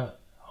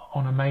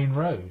a main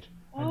road,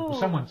 and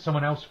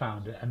someone else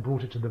found it and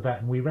brought it to the vet,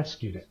 and we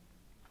rescued it.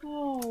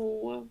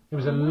 Oh, it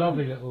was a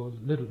lovely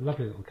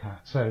little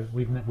cat. So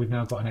we've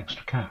now got an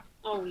extra cat.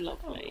 Oh,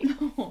 lovely.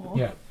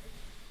 Yeah.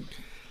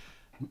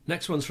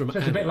 Next one's from. So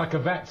it's a bit like a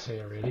vet's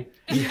here, really.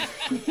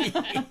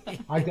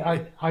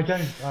 I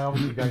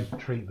obviously don't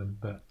treat them,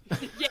 but.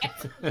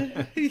 Yes.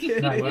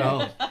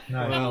 No.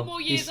 A couple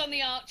more years on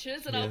the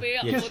Archers, and I'll be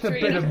up just for a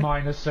bit of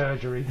minor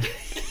surgery.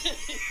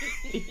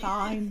 Be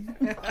fine.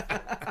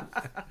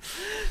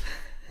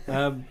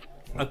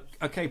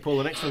 Okay, Paul.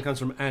 The next one comes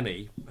from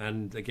Annie,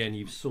 and again,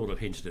 you've sort of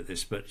hinted at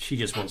this, but she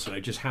just wants to know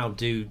just how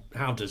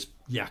does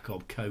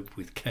Jakob cope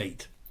with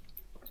Kate?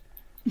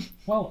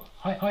 Well,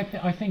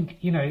 I think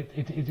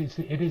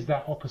it is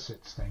that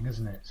opposites thing,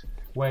 isn't it?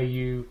 Where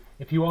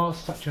if you are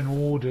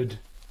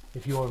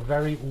a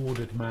very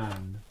ordered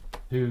man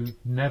who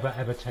never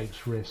ever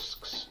takes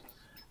risks,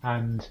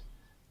 and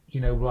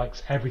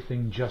likes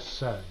everything just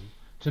so,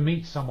 to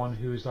meet someone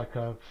who is like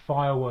a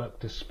firework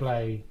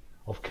display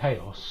of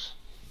chaos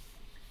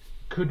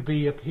could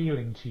be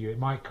appealing to you. It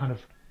might kind of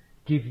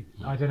give you,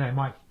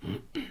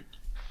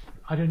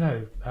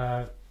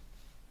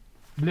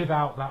 live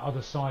out that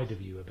other side of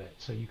you a bit.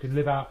 So you can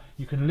live out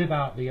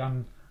the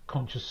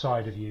unconscious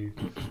side of you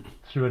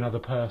through another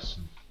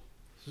person.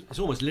 It's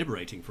almost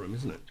liberating for him,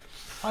 isn't it?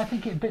 I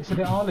think bits of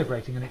it are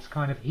liberating, and it's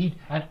kind of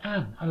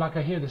and like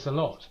I hear this a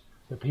lot,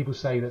 that people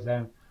say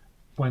that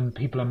when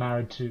people are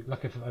married to,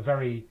 like if a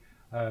very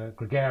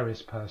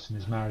gregarious person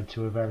is married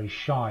to a very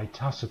shy,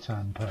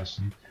 taciturn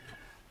person,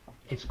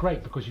 it's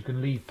great because you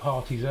can leave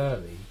parties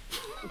early,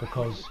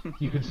 because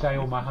you can say,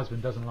 oh, my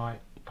husband doesn't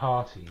like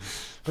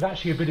parties, but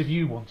actually a bit of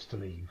you wants to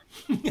leave.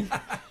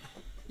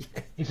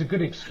 It's a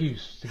good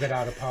excuse to get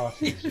out of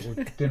parties or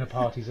dinner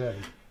parties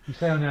early. You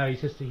say, oh no,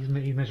 he's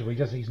miserable.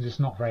 He's just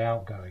not very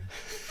outgoing.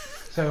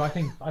 So I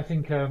think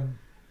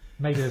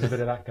maybe there's a bit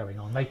of that going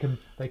on. They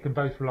can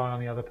both rely on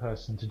the other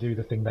person to do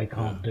the thing they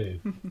can't do.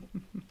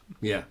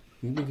 Yeah.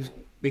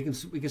 We can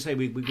say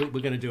we're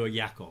going to do a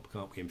Jakob,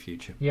 can't we, in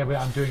future? Yeah, but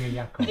I'm doing a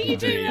Jakob. Do you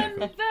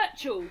do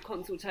virtual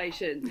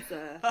consultations?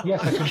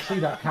 Yes, I can see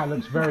that cat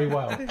looks very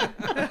well.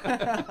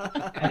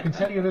 I can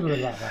tell you a little bit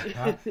about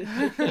that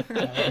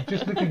cat.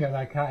 Just looking at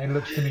that cat, it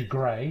looks to me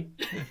grey.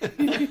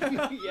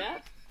 Yeah.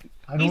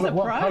 And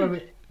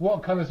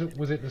what colour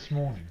was it this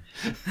morning?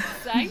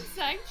 Same.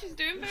 She's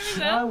doing very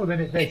well. Oh, well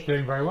then it's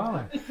doing very well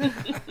then.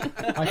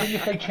 I think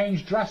if they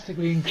change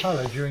drastically in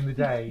colour during the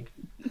day,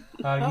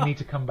 you need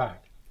to come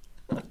back.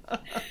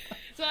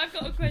 So I've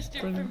got a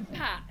question from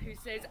Pat, who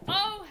says,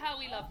 "Oh, how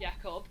we love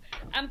Jakob,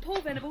 and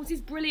Paul Venables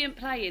is brilliant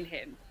playing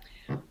him.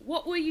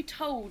 What were you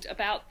told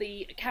about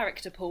the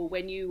character, Paul,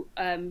 when you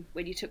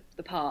took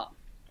the part?"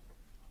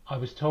 I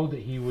was told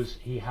that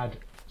he had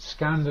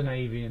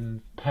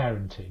Scandinavian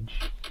parentage,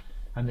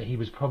 and that he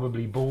was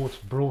probably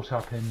brought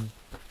up in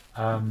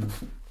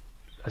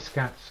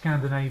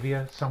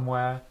Scandinavia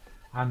somewhere,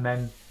 and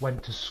then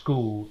went to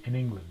school in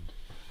England.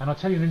 And I'll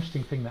tell you an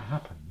interesting thing that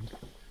happened.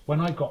 When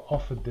I got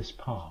offered this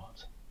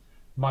part,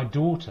 my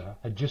daughter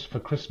had just for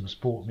Christmas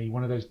bought me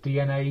one of those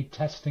DNA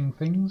testing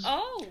things.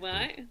 Oh,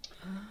 right.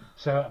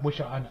 So,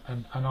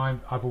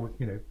 I've always,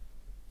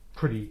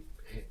 pretty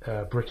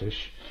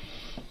British.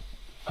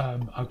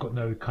 I've got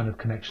no kind of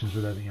connections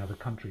with any other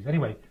countries.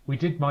 Anyway, we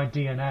did my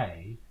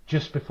DNA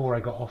just before I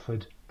got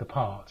offered the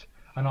part,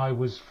 and I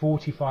was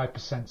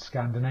 45%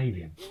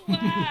 Scandinavian.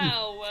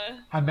 Wow!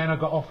 And then I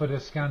got offered a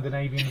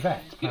Scandinavian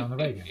vet to play on the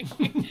radio.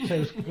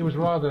 So it was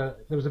rather,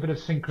 there was a bit of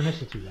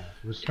synchronicity there.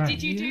 It was strange.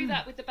 Did you do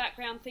that with the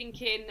background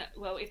thinking,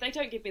 well, if they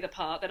don't give me the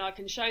part, then I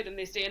can show them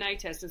this DNA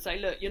test and say,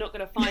 look, you're not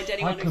going to find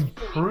anyone I can who's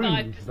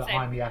prove that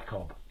I'm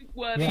Jakob.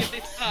 Worthy of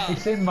this part.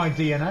 It's in my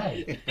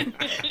DNA.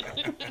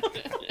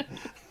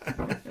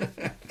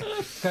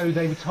 So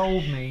they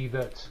told me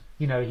that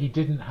he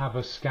didn't have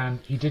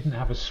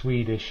a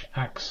Swedish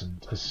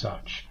accent as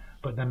such,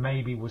 but there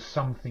maybe was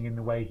something in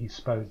the way he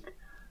spoke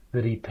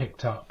that he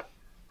picked up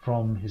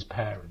from his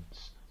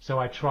parents. So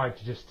I tried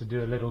to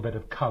do a little bit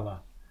of colour,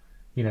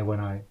 when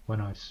I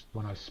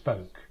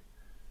spoke,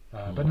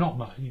 but not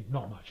much.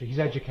 He's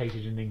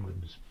educated in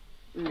England.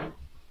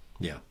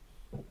 Yeah.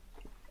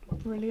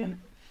 Brilliant.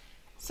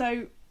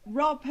 So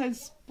Rob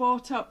has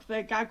brought up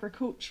the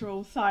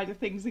agricultural side of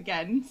things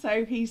again.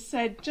 So he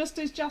said, just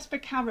as Jasper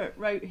Carrot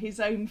wrote his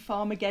own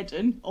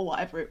Farmageddon, or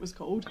whatever it was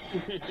called,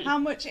 how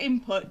much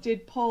input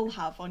did Paul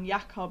have on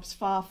Jakob's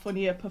far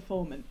funnier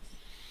performance?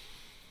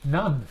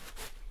 None.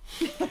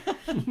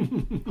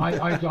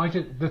 I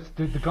did,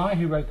 the guy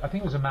who wrote, I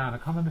think it was a man, I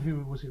can't remember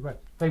who was it wrote.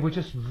 They were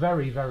just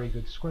very, very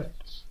good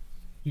scripts.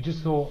 You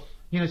just thought,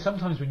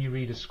 sometimes when you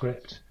read a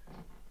script,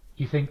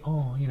 you think,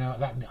 oh,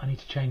 that I need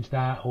to change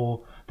that,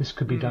 or this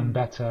could be done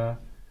better.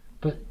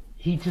 But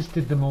he just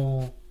did them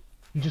all.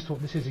 You just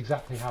thought, this is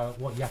exactly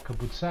what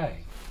Jakob would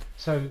say.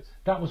 So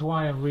that was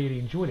why I really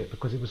enjoyed it,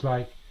 because it was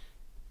like,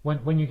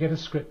 when you get a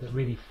script that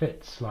really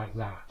fits like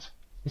that,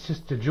 it's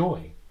just a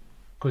joy,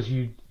 because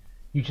you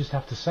just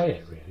have to say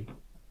it, really.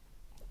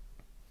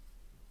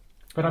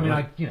 But I mean,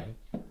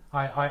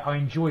 I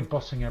enjoyed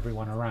bossing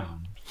everyone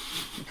around.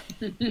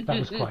 That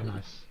was quite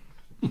nice.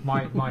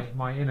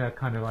 My inner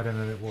kind of, I don't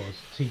know what it was,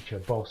 teacher,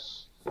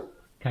 boss,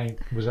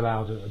 was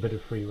allowed a bit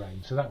of free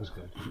rein, so that was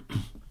good.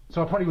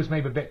 So I probably was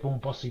maybe a bit more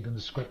bossy than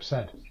the script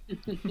said.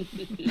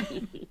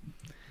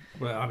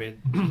 Well, I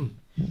mean,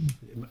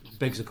 it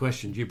begs the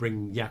question, do you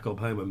bring Jakob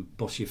home and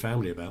boss your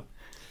family about?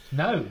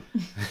 No, I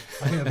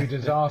think it'll be a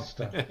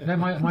disaster. No,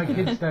 my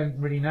kids don't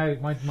really know.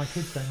 My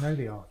kids don't know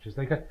the Archers.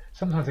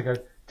 Sometimes they go,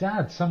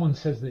 Dad, someone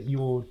says that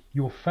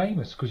you're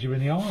famous because you're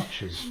in the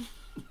Archers.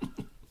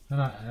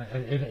 And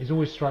it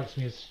always strikes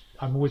me as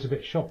I'm always a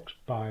bit shocked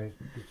by.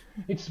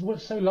 It's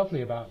what's so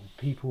lovely about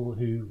people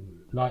who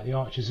like the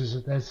Archers is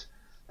that there's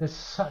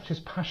such a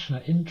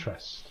passionate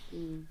interest,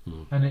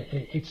 and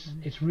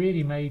it's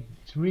really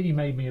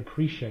made me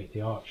appreciate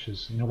the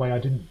Archers in a way I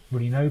didn't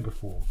really know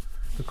before,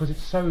 because it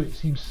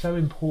seems so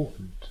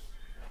important,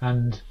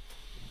 and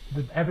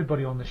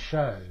everybody on the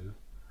show.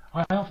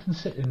 I often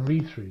sit in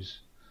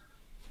read-throughs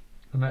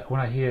when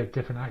I hear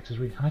different actors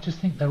read, and I just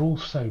think they're all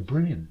so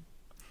brilliant.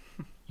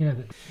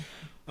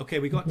 Okay,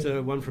 we got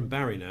one from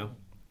Barry now,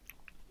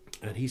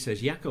 and he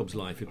says Jakob's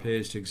life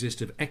appears to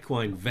exist of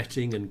equine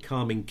vetting and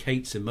calming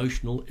Kate's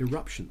emotional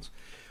eruptions.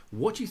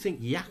 What do you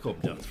think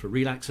Jakob does for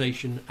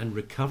relaxation and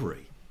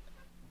recovery?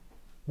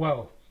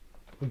 Well,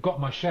 we've got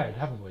my shed,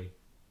 haven't we?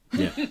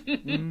 Yeah.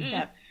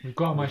 Yeah. We've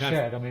got my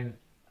shed.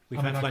 We've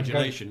had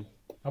flagellation.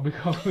 We've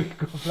got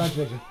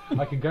flagellation.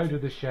 I can go to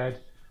the shed.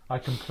 I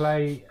can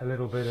play a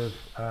little bit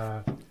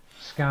of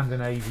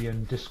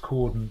Scandinavian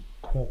discordant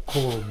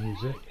choral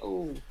music.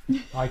 Oh.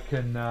 I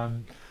can,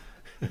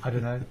 I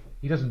don't know.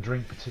 He doesn't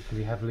drink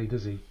particularly heavily,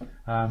 does he?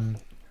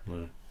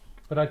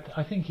 But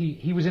I think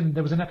he was in.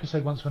 There was an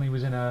episode once when he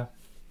was in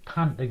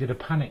they did a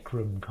panic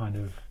room kind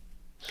of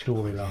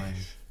storyline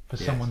for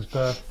someone's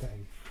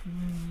birthday,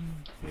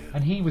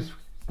 and he was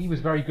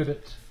very good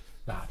at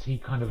that. He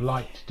kind of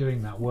liked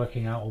doing that,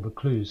 working out all the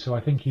clues. So I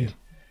think he'd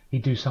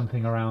do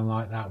something around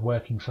like that,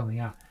 working something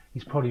out.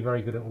 He's probably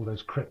very good at all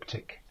those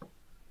cryptic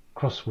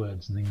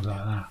crosswords and things like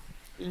that.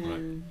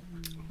 Right.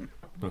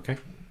 Okay.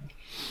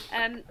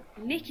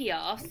 Nikki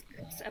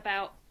asks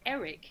about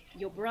Eric,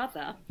 your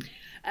brother.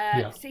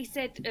 So he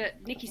said,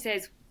 Nikki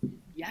says,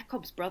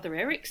 Jakob's brother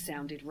Eric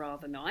sounded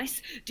rather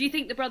nice. Do you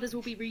think the brothers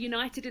will be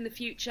reunited in the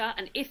future?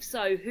 And if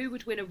so, who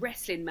would win a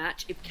wrestling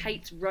match if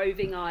Kate's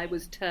roving eye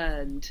was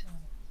turned?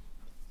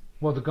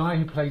 Well, the guy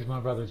who plays my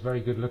brother is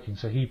very good looking,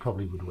 so he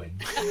probably would win.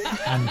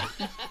 And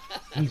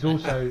he's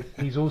also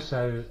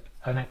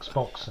an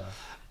ex-boxer.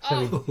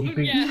 So he'd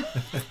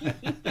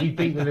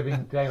beat the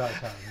living daylights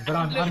out of him. But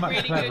I'm much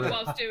really cleverer. good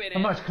whilst doing it.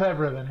 I'm much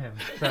cleverer than him.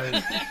 So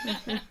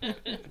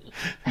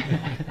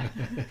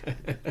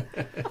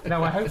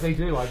no, I hope they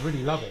do. I'd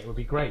really love it. It would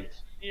be great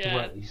to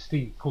work. He's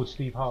called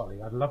Steve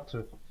Hartley. I'd love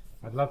to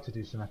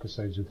do some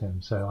episodes with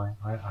him. So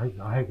I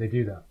hope they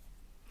do that.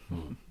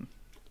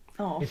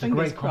 Oh, it's a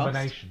great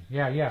combination.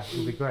 Yeah, it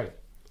would be great.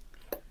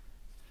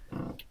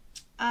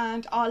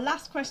 And our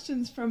last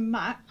question's from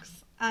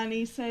Max, and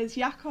he says,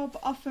 Jakob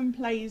often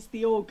plays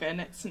the organ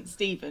at St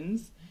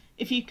Stephen's.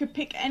 If you could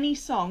pick any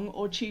song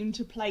or tune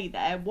to play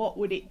there, what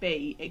would it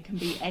be? It can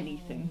be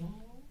anything.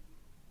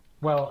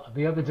 Well,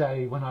 the other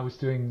day when I was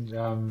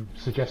doing,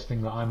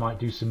 suggesting that I might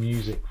do some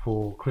music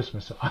for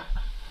Christmas,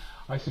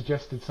 I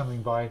suggested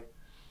something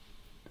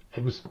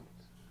it was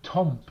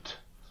Tompt,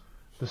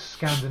 the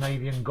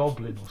Scandinavian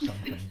Goblin or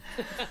something.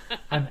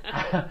 And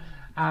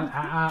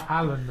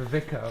Alan, the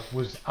vicar,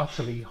 was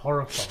utterly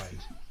horrified.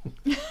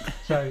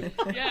 So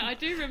yeah, I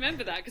do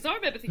remember that, because I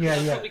remember thinking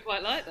I'd probably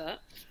quite like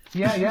that.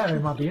 Yeah,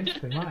 it might be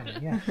interesting, mightn't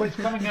it? Yeah. Well, it's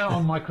coming out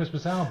on my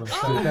Christmas album.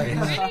 So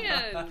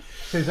Brilliant!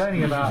 So it's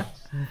only about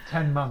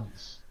 10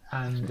 months,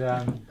 and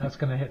that's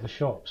going to hit the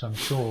shops, I'm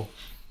sure.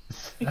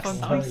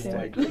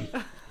 Fantastic.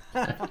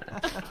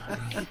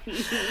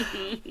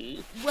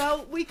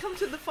 Well, we come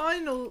to the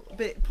final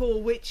bit,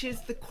 Paul, which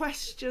is the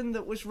question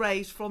that was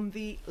raised from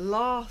the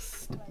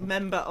last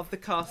member of the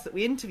cast that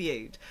we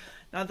interviewed.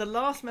 Now, the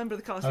last member of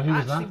the cast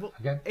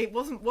it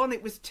wasn't one,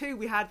 it was two.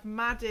 We had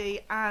Maddie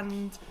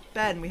and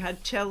Ben. We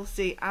had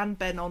Chelsea and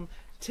Ben on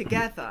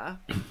together.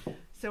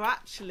 So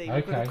actually,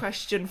 we've got a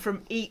question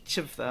from each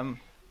of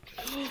them.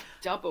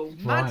 Double.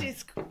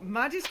 Maddie's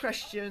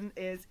question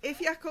is,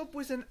 if Jakob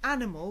was an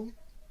animal,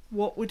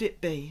 what would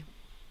it be?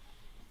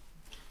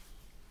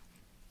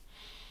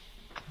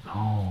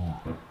 Oh.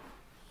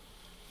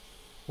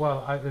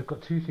 Well, I've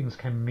got two things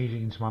came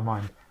immediately into my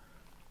mind.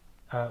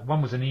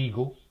 One was an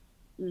eagle,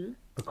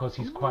 because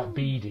he's quite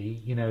beady.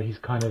 You know, he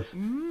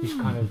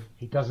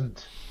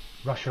doesn't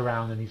rush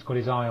around, and he's got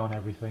his eye on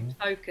everything.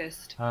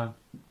 Focused.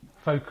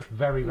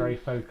 Very, very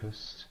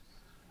focused.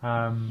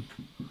 That's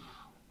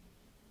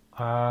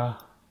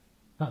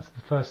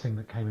the first thing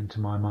that came into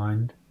my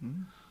mind.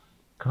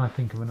 Can I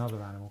think of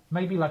another animal?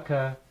 Maybe like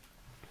I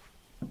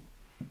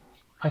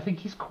think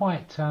he's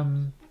quite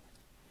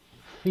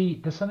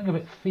there's something a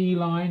bit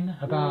feline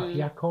about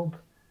Jakob.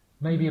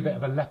 Maybe a bit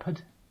of a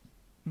leopard.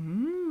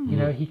 You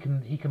know, he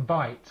can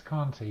bite,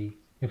 can't he,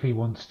 if he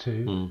wants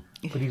to?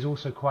 But he's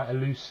also quite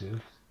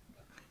elusive.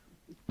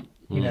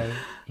 You know,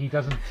 he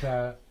doesn't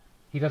go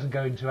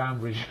into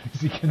Ambridge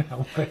because he can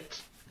help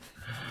it.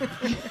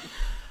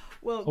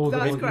 Well,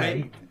 that's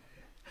great.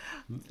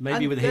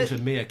 Maybe with a hint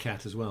of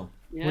meerkat as well.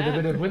 Yeah.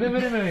 With a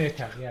bit of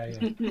meerkat,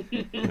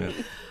 yeah.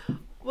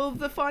 Well,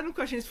 the final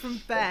question is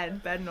from Ben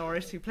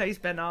Norris, who plays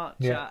Ben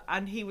Archer,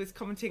 and he was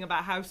commenting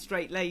about how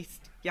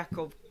straight-laced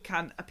Jakob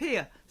can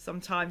appear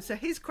sometimes. So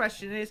his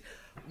question is,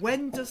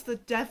 when does the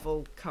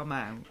devil come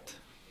out?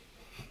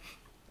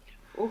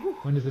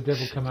 When does the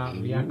devil come out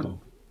of Jakob?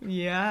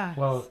 Yeah.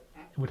 Well,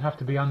 it would have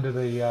to be under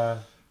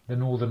the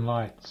Northern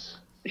Lights,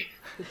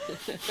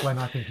 when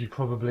I think he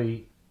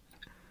probably,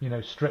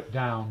 stripped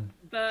down.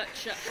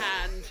 Birch at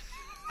hand.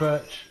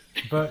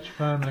 Birch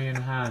firmly in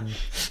hand.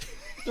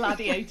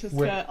 Gladiator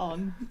skirt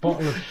on.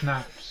 Bottle of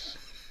schnapps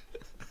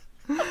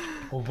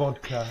or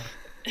vodka,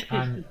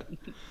 and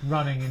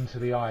running into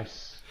the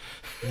ice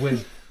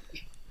with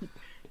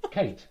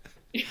Kate.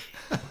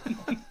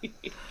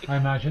 I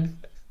imagine.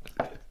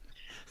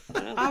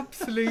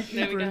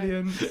 Absolutely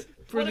brilliant.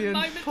 Brilliant.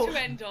 What a moment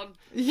to end on.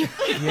 Yeah,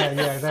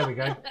 there we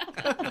go.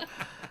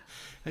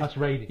 That's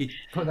radio.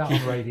 Put that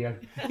on radio.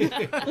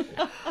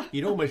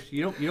 You'd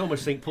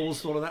almost think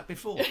Paul's thought of that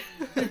before.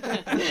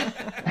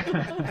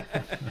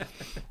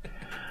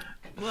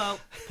 Well,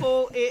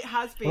 Paul, it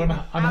has been.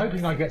 Well, I'm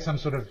hoping I get some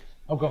sort of.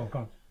 Oh, go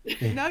on.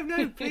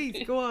 No,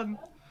 please go on.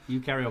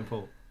 You carry on,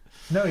 Paul.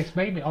 No, it's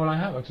made me. Oh, I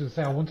have. I was going to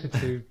say I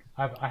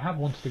have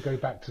wanted to go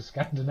back to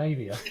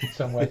Scandinavia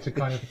somewhere to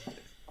kind of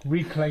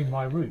reclaim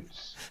my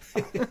roots.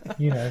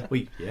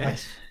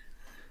 Yes.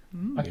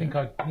 I think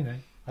I'd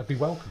be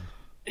welcome.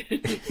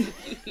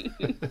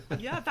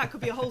 Yeah, that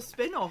could be a whole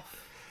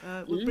spin-off.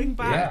 We'll bring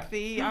back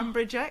the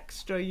Ambridge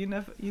Extra. You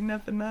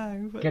never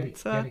know. But,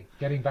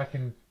 getting back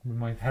in with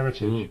my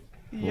heritage.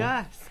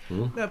 Yes.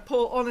 No,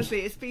 Paul,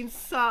 honestly, it's been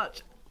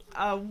such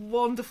a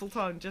wonderful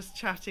time just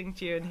chatting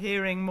to you and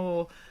hearing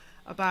more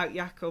about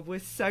Jakob. We're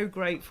so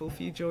grateful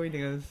for you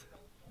joining us.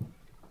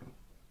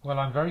 Well,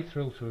 I'm very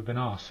thrilled to have been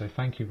asked, so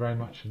thank you very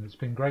much. And it's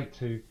been great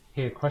to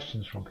hear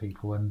questions from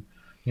people, and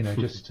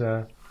just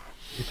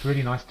it's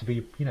really nice to be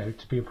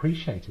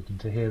appreciated and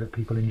to hear that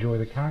people enjoy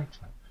the character.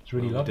 It's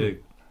really lovely.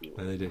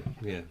 They do.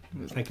 Yeah.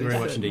 Thank you very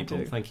much indeed,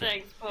 Paul. Thank you.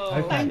 Thanks, Paul.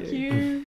 Okay. Thank you.